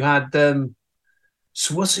qualifying when you had,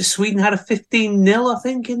 Sweden had a 15-0, I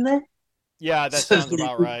think, in there? Yeah, that sounds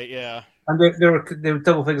about right, yeah. And there were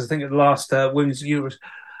double figures, I think, at the last Women's Euros.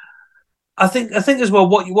 I think as well,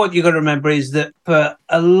 what you got to remember is that for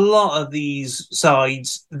a lot of these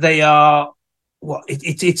sides, they are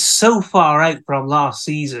it's so far out from last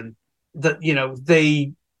season that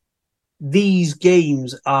these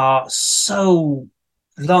games are so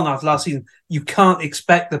long after last season. You can't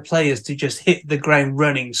expect the players to just hit the ground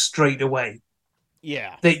running straight away.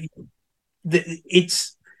 Yeah,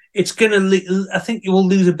 It's going to. I think you will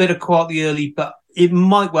lose a bit of quality early, but it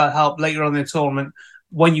might well help later on in the tournament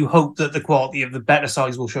when you hope that the quality of the better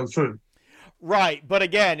sides will show through. Right, but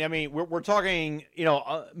again, I mean, we're talking.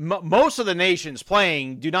 Most of the nations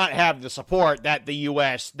playing do not have the support that the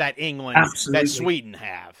U.S., that England, that Sweden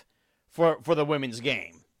have for the women's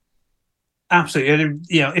game. Absolutely,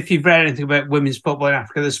 if you've read anything about women's football in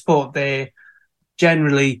Africa, the sport there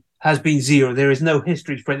generally has been zero. There is no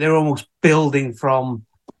history for it. They're almost building from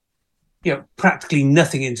practically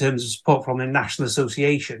nothing in terms of support from the national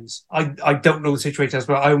associations. I don't know the situation as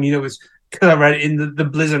well. I only know it's because I read it in the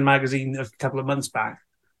Blizzard magazine a couple of months back.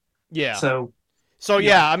 Yeah. So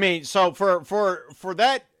yeah. I mean, so for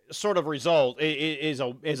that sort of result is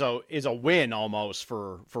a win almost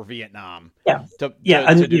for Vietnam. Yeah. To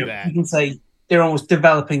do that. You can say they're almost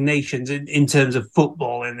developing nations in terms of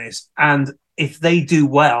football in this, and if they do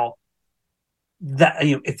well, that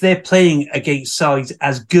if they're playing against sides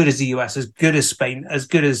as good as the US, as good as Spain, as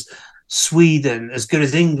good as Sweden, as good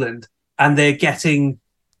as England, and they're getting,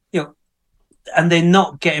 and they're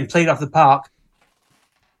not getting played off the park,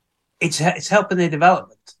 it's helping their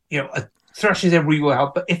development. Thrashers every will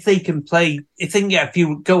help, but if they can get a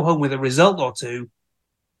few, go home with a result or two,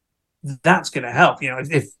 that's going to help.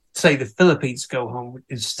 If say the Philippines go home,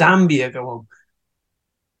 if Zambia go home.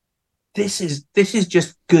 This is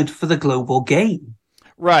just good for the global game.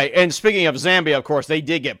 Right. And speaking of Zambia, of course, they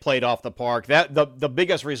did get played off the park. That the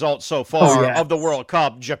biggest result so far of the World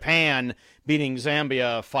Cup, Japan beating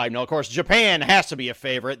Zambia 5-0. Of course, Japan has to be a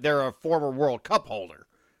favorite. They're a former World Cup holder.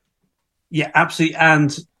 Yeah, absolutely.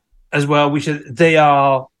 And as well, they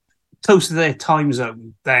are closer to their time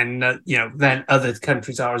zone than other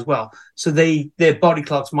countries are as well. So their body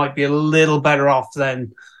clocks might be a little better off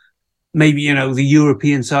than maybe, the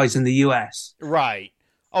European sides in the US. Right.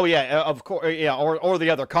 Oh, yeah, of course. Yeah, or the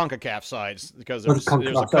other CONCACAF sides, because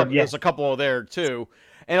there's a couple there, too.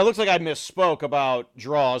 And it looks like I misspoke about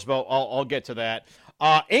draws, but I'll get to that.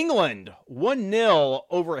 England 1-0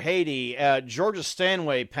 over Haiti. Georgia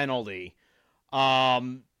Stanway penalty.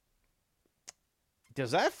 Does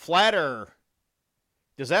that flatter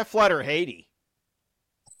Haiti?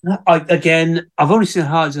 I've only seen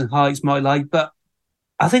highlights and highlights my life, but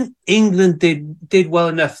I think England did well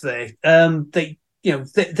enough there. They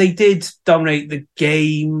did dominate the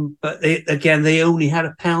game, but they only had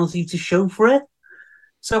a penalty to show for it.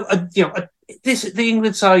 So the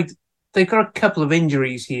England side, they've got a couple of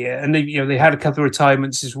injuries here, and they had a couple of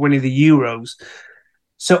retirements as winning the Euros.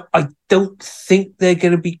 So I don't think they're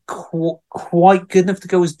going to be quite good enough to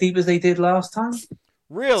go as deep as they did last time.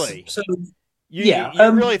 Really? So you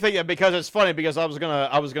really think that? Because it's funny, because I was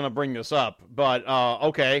gonna bring this up, but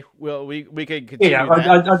okay, well we could continue. Yeah,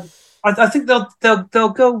 I think they'll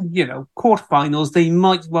go quarterfinals. They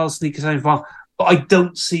might well sneak a semi-final, but I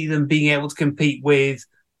don't see them being able to compete with,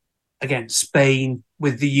 again, Spain,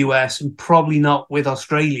 with the US, and probably not with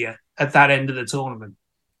Australia at that end of the tournament.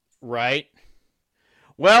 Right.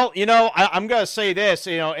 Well, I'm going to say this,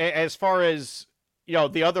 as far as,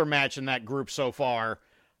 the other match in that group so far,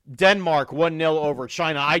 Denmark 1-0 over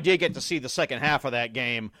China. I did get to see the second half of that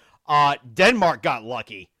game. Denmark got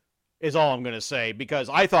lucky, is all I'm going to say, because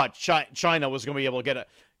I thought China was going to be able to get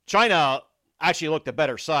China actually looked a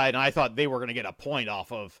better side, and I thought they were going to get a point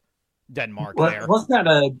off of Denmark there. Wasn't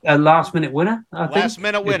that a last-minute winner, I think?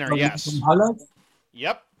 Last-minute winner, yes.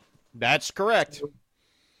 Yep, that's correct.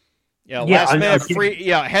 Last minute free,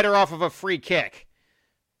 header off of a free kick.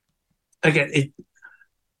 It's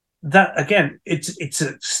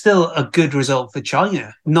still a good result for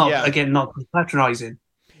China. Not patronizing.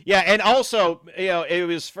 Yeah, and also, it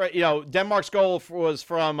was Denmark's goal was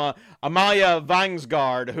from Amalie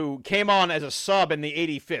Vangsgaard, who came on as a sub in the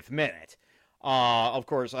 85th minute. Of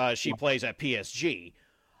course, she plays at PSG.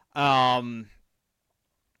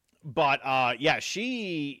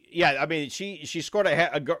 She scored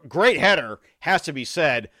a great header, has to be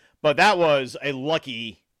said, but that was a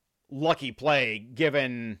lucky play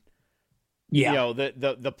given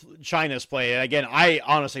the China's play. And again, I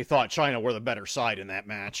honestly thought China were the better side in that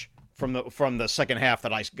match from the second half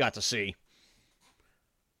that I got to see.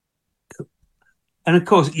 And of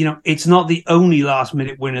course, it's not the only last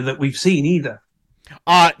minute winner that we've seen either.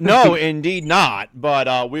 No, indeed not.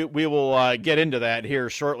 But we will get into that here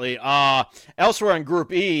shortly. Elsewhere in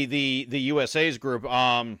Group E, the USA's group,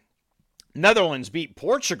 Netherlands beat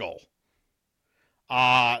Portugal.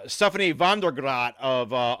 Stephanie van der Graat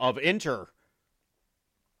of Inter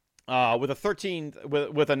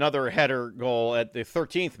with another header goal at the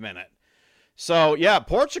 13th minute. So yeah,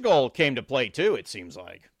 Portugal came to play too, it seems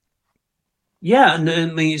like. Yeah, and I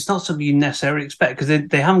mean, it's not something you necessarily expect, because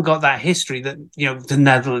they haven't got that history that the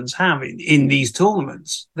Netherlands have in these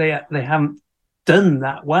tournaments. They haven't done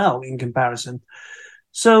that well in comparison.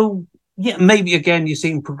 So yeah, maybe again you're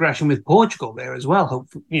seeing progression with Portugal there as well.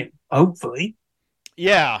 Hopefully.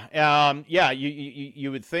 Yeah.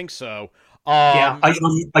 You would think so.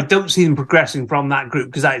 I don't see them progressing from that group,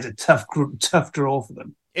 because that is a tough group, tough draw for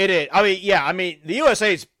them. It is. I mean, the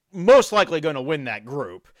USA is most likely going to win that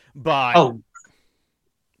group, but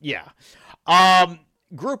yeah.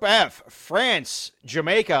 Group F, France,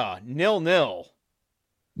 Jamaica, 0-0.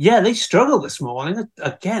 Yeah, they struggled this morning.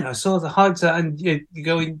 Again, I saw the highlights, and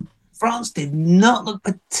France did not look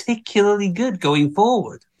particularly good going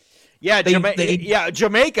forward. Yeah,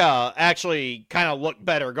 Jamaica actually kind of looked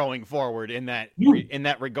better going forward in that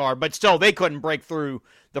regard, but still they couldn't break through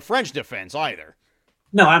the French defense either.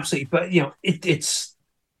 No, absolutely. But it's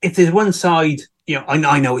if there's one side,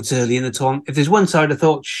 I know it's early in the tournament. If there's one side I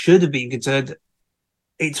thought should have been concerned,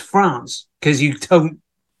 it's France, because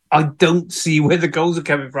I don't see where the goals are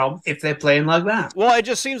coming from if they're playing like that. Well, it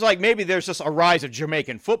just seems like maybe there's just a rise of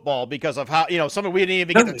Jamaican football because of how, something we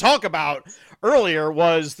didn't even get to talk about earlier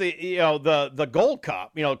was the Gold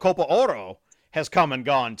Cup. Copa Oro has come and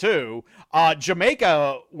gone too.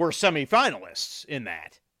 Jamaica were semifinalists in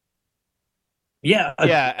that. Yeah.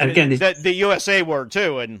 And again, the USA were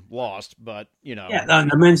too and lost, but Yeah,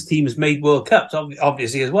 and the men's team has made World Cups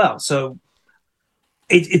obviously as well. So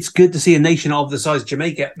it's good to see a nation of the size of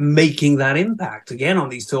Jamaica making that impact again on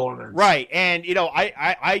these tournaments. Right. And,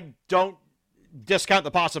 I don't discount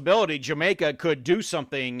the possibility Jamaica could do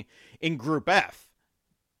something in Group F.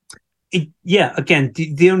 Again,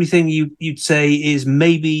 the only thing you'd say is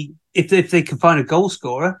maybe if they can find a goal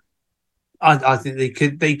scorer, I think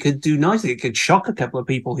they could do nicely. It could shock a couple of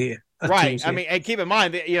people here. Right. I mean, and keep in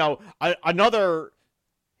mind that,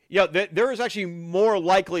 there is actually more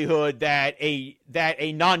likelihood that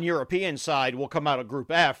a non-European side will come out of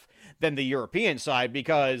Group F than the European side,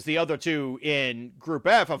 because the other two in Group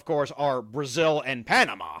F, of course, are Brazil and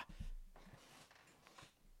Panama.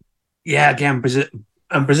 Yeah, again,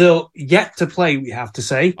 Brazil yet to play, we have to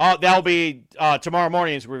say. That'll be tomorrow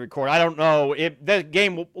morning as we record. I don't know if the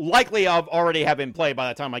game will likely already have been played by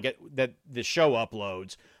the time I get that the show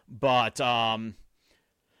uploads. But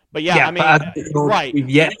yeah, I mean, right. We've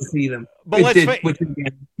yet to see them. But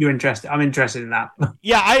you're interested. I'm interested in that.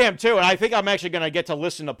 Yeah, I am too, and I think I'm actually going to get to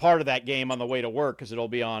listen to part of that game on the way to work, because it'll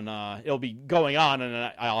be going on,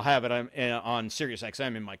 and I'll have it on Sirius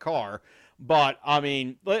XM in my car. But I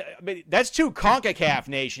mean, that's two CONCACAF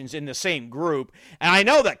nations in the same group, and I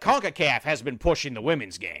know that CONCACAF has been pushing the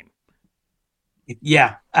women's game.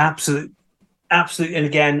 Yeah, absolutely. And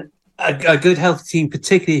again, a good healthy team,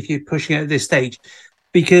 particularly if you're pushing it at this stage,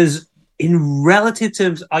 because in relative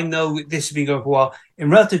terms, I know this has been going for a while. In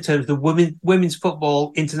relative terms, the women's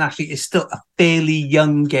football internationally is still a fairly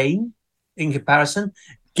young game in comparison.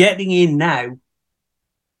 Getting in now,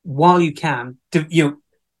 while you can,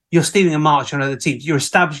 you're stealing a march on other teams. You're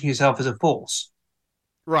establishing yourself as a force.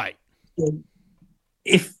 Right.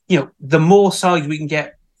 If, the more sides we can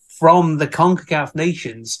get from the CONCACAF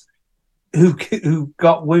nations who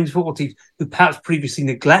got women's football teams who perhaps previously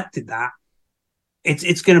neglected that,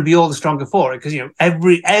 it's going to be all the stronger for it, because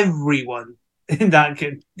everyone in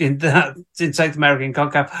South America and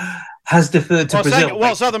CONCACAF has deferred to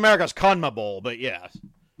Brazil. South America's CONMEBOL, but yeah,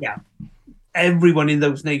 everyone in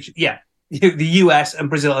those nations, the US and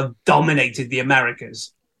Brazil have dominated the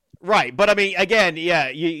Americas. Right, but I mean, again,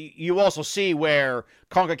 you also see where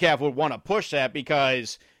CONCACAF would want to push that,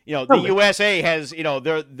 because the USA has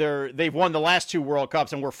they've won the last two World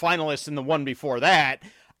Cups and were finalists in the one before that,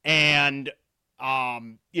 and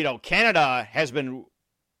Canada has been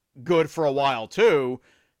good for a while too.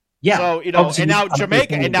 Yeah. So and now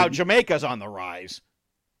Jamaica's on the rise.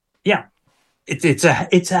 Yeah. It's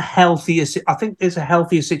a healthier. I think there's a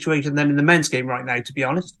healthier situation than in the men's game right now, to be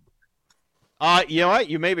honest. You know what?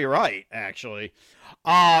 You may be right, actually.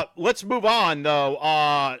 Let's move on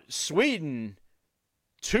though. Sweden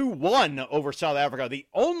 2-1 over South Africa. The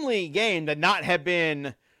only game that not have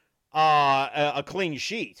been a clean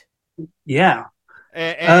sheet. Yeah.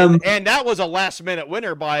 And that was a last minute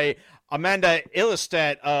winner by Amanda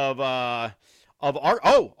Ilestedt of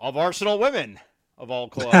Arsenal Women, of all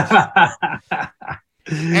clubs.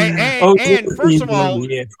 and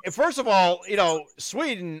first of all,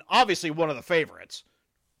 Sweden obviously one of the favorites.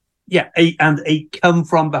 Yeah, a come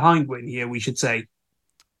from behind win here, we should say.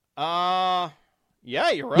 Yeah,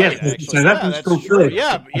 you're right. Yeah, actually, that's true.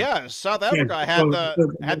 Yeah. South Africa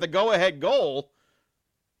had the go ahead goal.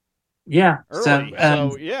 Yeah. Early,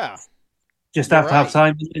 just after half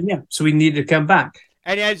time. So we needed to come back.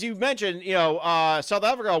 And as you mentioned, South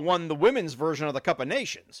Africa won the women's version of the Cup of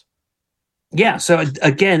Nations. Yeah. So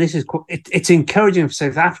again, it's encouraging for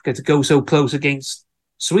South Africa to go so close against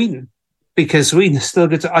Sweden, because Sweden is still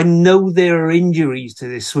good. I know there are injuries to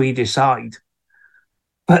this Swedish side,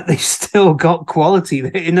 but they still got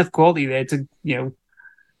enough quality there to, you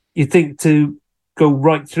think, to go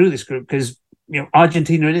right through this group, because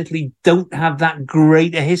Argentina and Italy don't have that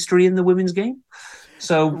great a history in the women's game.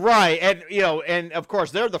 So right, and of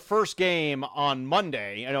course they're the first game on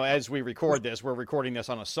Monday. As we record this, we're recording this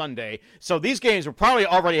on a Sunday, so these games will probably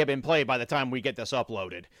already have been played by the time we get this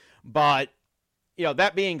uploaded. But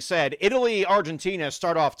that being said, Italy, Argentina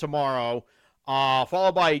start off tomorrow,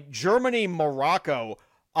 followed by Germany, Morocco.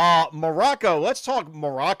 Morocco. Let's talk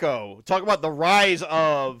Morocco. Talk about the rise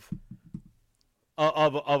of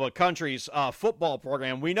a country's football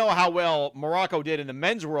program. We know how well Morocco did in the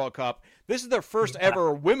Men's World Cup. This is their first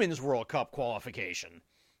ever Women's World Cup qualification.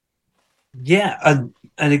 Yeah,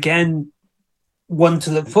 and again, one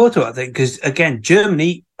to look forward to, I think, because again,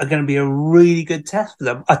 Germany are going to be a really good test for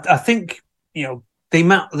them. I think they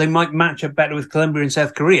might match up better with Colombia and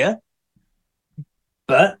South Korea,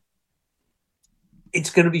 but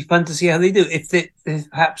it's going to be fun to see how they do. If they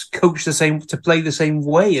perhaps coach to play the same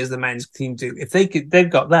way as the men's team do. If they've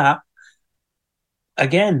got that,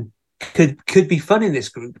 again, could be fun in this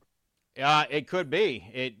group. Yeah, it could be.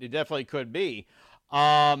 It definitely could be.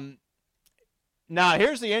 Now,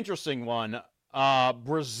 here's the interesting one.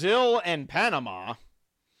 Brazil and Panama.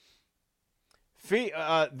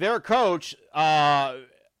 Their coach,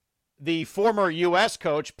 the former U.S.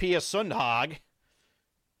 coach, Pia Sundhage.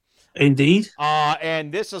 Indeed.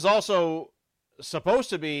 And this is also supposed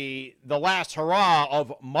to be the last hurrah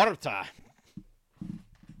of Marta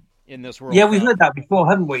in this World Cup. We've heard that before,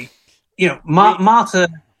 haven't we? Marta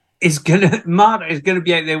is gonna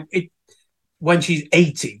be out there when she's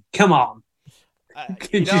 80. Come on.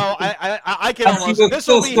 I can almost.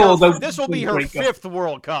 This will be her fifth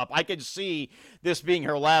World Cup. I can see this being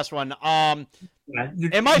her last one. Am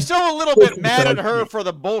I still a little bit mad at her for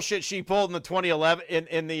the bullshit she pulled in the 2011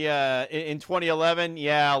 in 2011?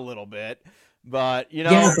 Yeah, a little bit. But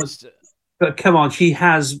but come on, she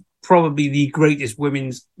has probably the greatest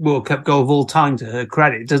women's World Cup goal of all time to her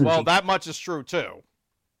credit, doesn't she? Well, that much is true too.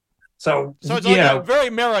 So it's like a very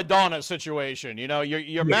Maradona situation.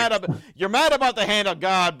 You're mad about the hand of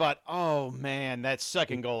God, but oh man, that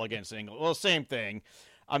second goal against England. Well, same thing.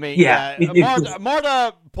 I mean,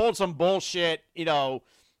 Marta pulled some bullshit.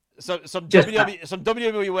 Some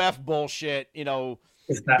WWF bullshit. Being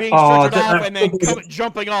stretchered off and then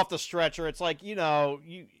jumping off the stretcher. It's like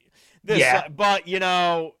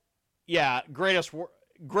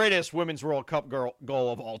greatest women's World Cup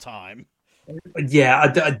goal of all time.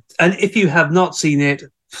 Yeah, and if you have not seen it,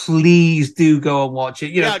 please do go and watch it.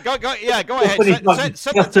 Go ahead.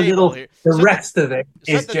 Set the table here. The rest of it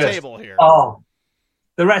is just table here. Oh,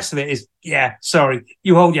 the rest of it is sorry.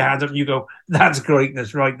 You hold your hand up and you go, that's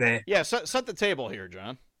greatness right there. Yeah, set the table here,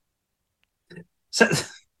 John. Set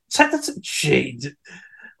the shade.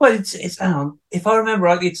 Well, it's if I remember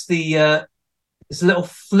right, it's the little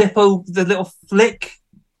flick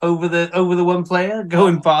over the one player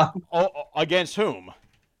going by. Oh, against whom?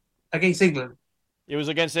 Against England. It was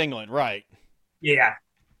against England, right? Yeah.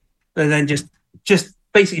 And then just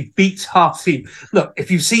basically beats half team. Look, if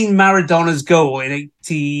you've seen Maradona's goal in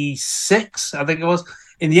 '86, I think it was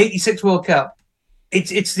in the '86 World Cup,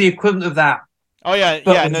 it's the equivalent of that. Oh yeah,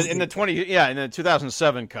 in the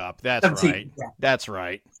 2007 Cup. That's 17, right. Yeah. That's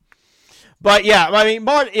right. But good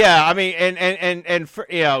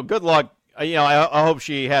luck. I hope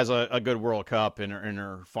she has a good World Cup in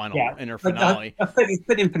her finale. I think it's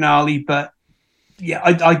been in finale, but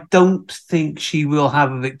I don't think she will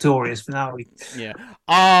have a victorious finale. Yeah.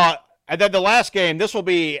 And then the last game, this will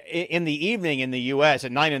be in the evening in the U.S.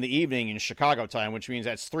 at 9 p.m. in Chicago time, which means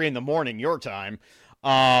that's 3 a.m. your time.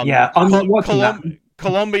 I'm not watching that.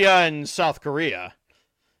 Colombia and South Korea.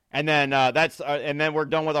 And then and then we're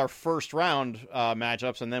done with our first round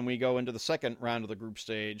matchups, and then we go into the second round of the group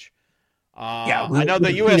stage. I know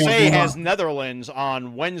the USA has Netherlands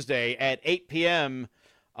on Wednesday at 8 p.m.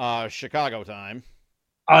 Chicago time.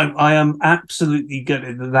 I am absolutely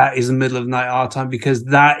gutted that is the middle of the night our time, because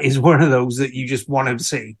that is one of those that you just want to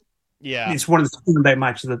see. Yeah, it's one of the Sunday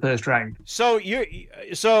matches of the first round. So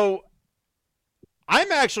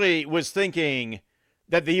I'm actually was thinking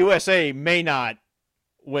that the USA may not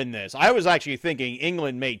win this. I was actually thinking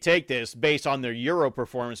England may take this based on their Euro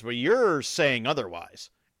performance, but you're saying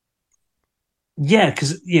otherwise. Yeah,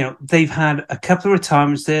 because they've had a couple of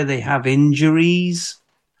retirements there. They have injuries.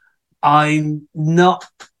 I'm not,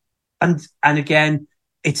 and again,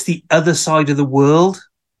 it's the other side of the world.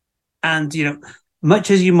 And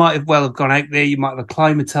much as you might have gone out there, you might have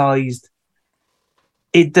acclimatized.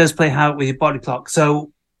 It does play out with your body clock.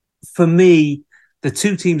 So, for me, the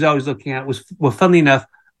two teams I was looking at were, funnily enough,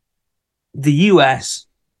 the US,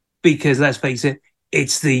 because let's face it,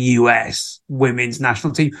 it's the US women's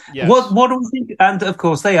national team. Yes. What do we think? And of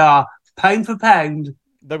course, they are pound for pound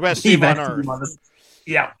the best team on earth.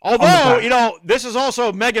 Yeah. Although this is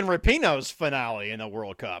also Megan Rapinoe's finale in the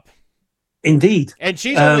World Cup. Indeed, and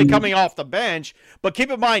she's only coming off the bench. But keep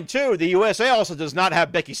in mind too, the USA also does not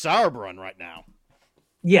have Becky Sauerbrunn right now.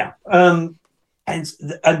 Yeah. And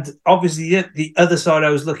obviously the other side I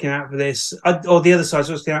was looking at for this, or the other side I was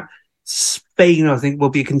looking at, Spain, I think, will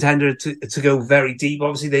be a contender to go very deep.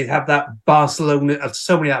 Obviously, they have that Barcelona,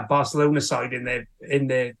 so many of that Barcelona side in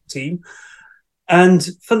their team. And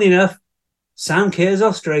funnily enough, Sam Kerr's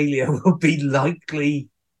Australia will be likely,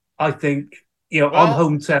 I think, on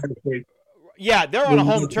home territory. Yeah, they're on a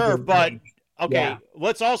home turf, but okay,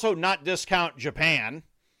 let's also not discount Japan.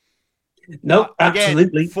 No,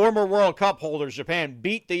 absolutely. Again, former World Cup holders, Japan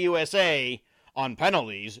beat the USA on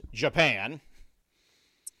penalties. Japan.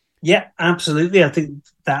 Yeah, absolutely. I think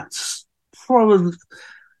that's probably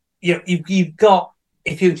you've got,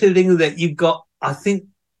 if you're including that, you've got, I think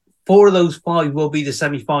 4 of those 5 will be the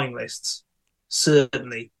semi-finalists,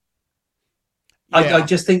 certainly. Yeah. I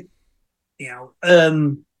just think,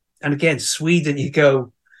 and again, Sweden, you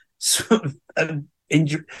go,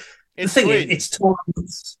 injury. The thing is, it's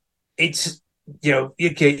tournaments. It's,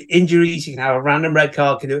 injuries, you can have a random red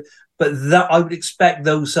card, can do it. But that I would expect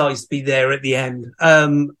those sides to be there at the end.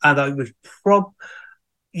 And I would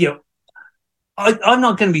I'm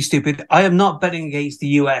not going to be stupid. I am not betting against the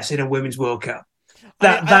US in a Women's World Cup.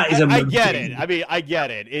 I get it. I mean, I get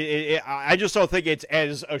it. I just don't think it's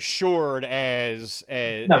as assured as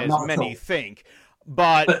many think.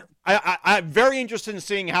 But I'm very interested in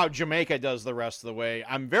seeing how Jamaica does the rest of the way.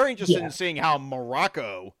 I'm very interested in seeing how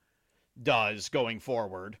Morocco does going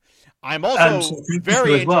forward. I'm also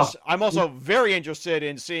I'm also very interested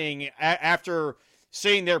in seeing after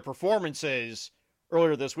seeing their performances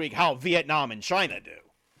earlier this week how Vietnam and China do.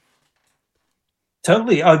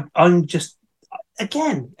 Totally. I'm just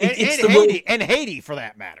again and Haiti for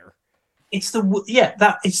that matter. It's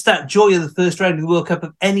that joy of the first round of the World Cup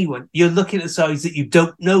of anyone. You're looking at sides that you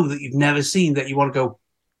don't know, that you've never seen, that you want to go,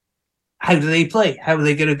 how do they play? How are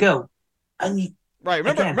they going to go? And you, right.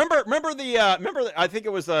 Remember I think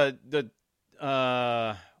it was the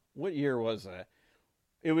what year was that?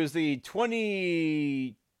 It was the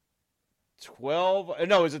 2012.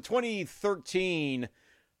 No, it was the 2013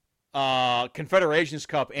 Confederations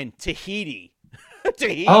Cup in Tahiti.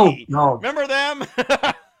 Tahiti. Oh no! Remember them?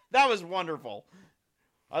 That was wonderful.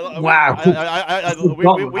 Wow.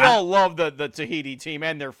 We all love the Tahiti team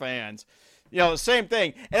and their fans. Same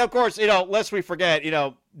thing. And of course, lest we forget,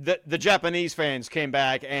 the Japanese fans came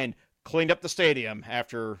back and cleaned up the stadium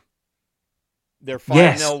after their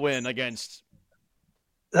 5-0 win against.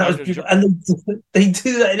 That was beautiful. And they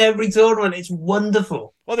do that in every tournament. It's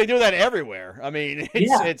wonderful. Well, they do that everywhere. I mean,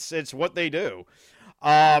 it's what they do.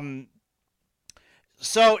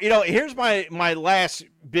 So, here's my last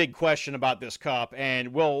big question about this cup,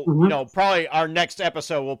 and we'll, probably our next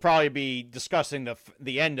episode will probably be discussing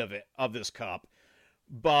the end of this cup.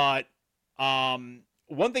 But one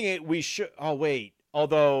thing we should. Oh wait,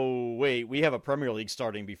 we have a Premier League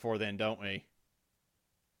starting before then, don't we?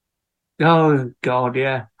 Oh God,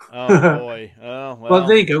 yeah. Oh boy. Oh well. Well,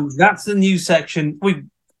 there you go. That's the new section.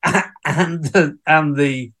 And the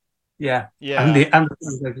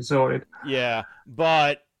sorted. Yeah,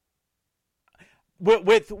 but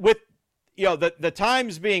with the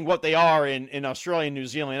times being what they are in Australia and New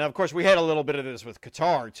Zealand, and of course we had a little bit of this with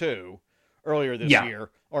Qatar too earlier this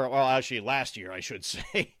year, or well actually last year I should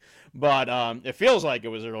say, but it feels like it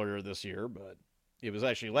was earlier this year, but it was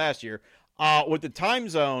actually last year. With the time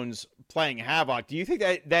zones playing havoc, do you think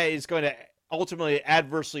that is going to ultimately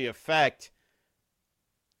adversely affect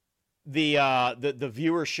the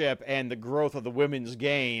viewership and the growth of the women's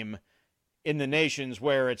game in the nations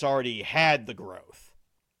where it's already had the growth?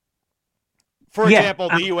 For example,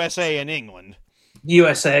 the USA and England.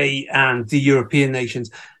 USA and the European nations.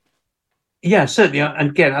 Yeah, certainly. And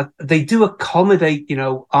again, they do accommodate,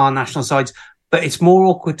 our national sides, but it's more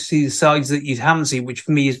awkward to see the sides that you haven't seen, which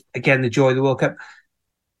for me is, again, the joy of the World Cup.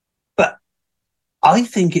 But I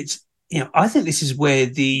think this is where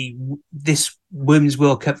this Women's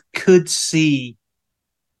World Cup could see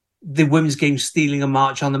the women's game stealing a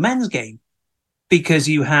march on the men's game, because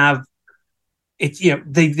you have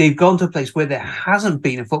they've gone to a place where there hasn't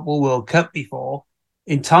been a Football World Cup before,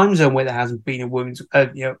 in time zone where there hasn't been a women's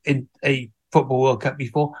in a Football World Cup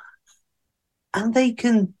before, and they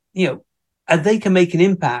can make an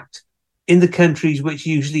impact in the countries which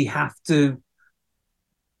usually have to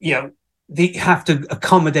they have to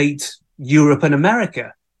accommodate Europe and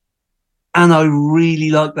America. And I really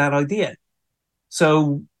like that idea.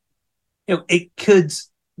 So, it could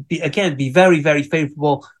be very, very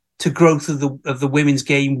favourable to growth of the women's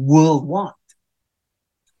game worldwide.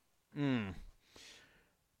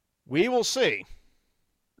 We will see.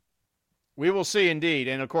 We will see indeed.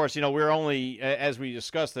 And of course, we're only, as we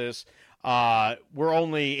discuss this, we're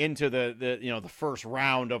only into the first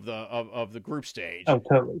round of the group stage. Oh,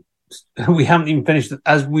 totally. We haven't even finished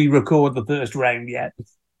as we record the first round yet.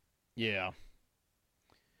 Yeah.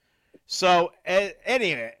 So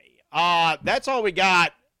anyway, that's all we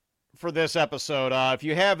got for this episode. If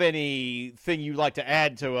you have anything you'd like to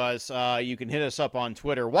add to us, you can hit us up on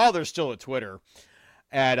Twitter while there's still a Twitter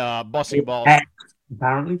at Busting Balls.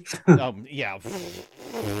 Apparently. Yeah.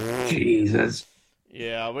 Jesus.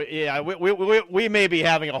 Yeah, we may be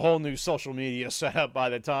having a whole new social media setup by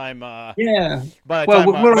the time. By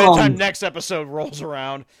the time next episode rolls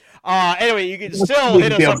around. Anyway, you can still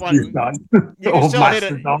hit us up on. You can still hit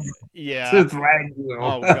it. Yeah.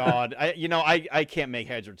 Oh God, I can't make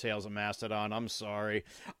heads or tails of Mastodon. I'm sorry.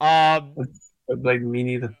 Don't blame me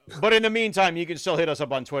neither. But in the meantime, you can still hit us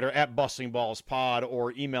up on Twitter at BustingBallsPod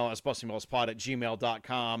or email us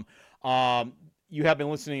bustingballspod@gmail.com. You have been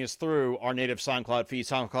listening us through our native SoundCloud feed,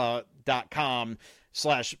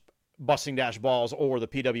 soundcloud.com/busting-balls, or the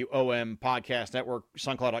PWOM podcast network,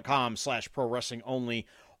 soundcloud.com/pro wrestling only,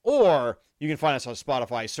 or you can find us on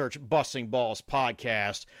Spotify, search Busting Balls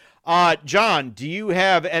Podcast. John, do you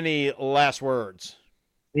have any last words?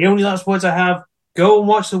 The only last words I have, go and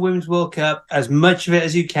watch the Women's World Cup, as much of it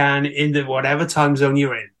as you can in whatever time zone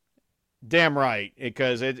you're in. Damn right,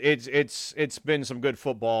 because it's been some good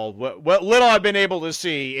football. What little I've been able to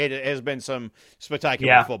see, it has been some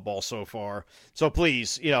spectacular football so far. So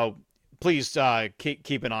please, please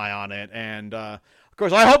keep an eye on it. And of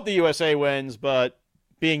course, I hope the USA wins, but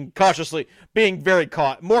being very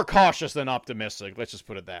more cautious than optimistic. Let's just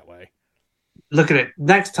put it that way. Look at it.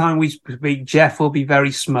 Next time we speak, Jeff will be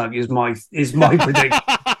very smug. Is my prediction.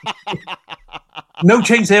 No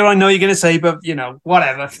change there, I know you're going to say, but,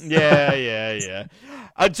 whatever. Yeah.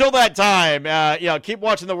 Until that time, keep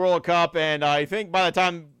watching the World Cup, and I think by the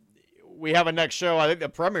time we have a next show, I think the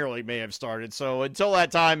Premier League may have started. So until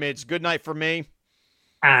that time, it's good night from me.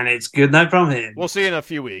 And it's good night from him. We'll see you in a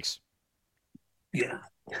few weeks. Yeah.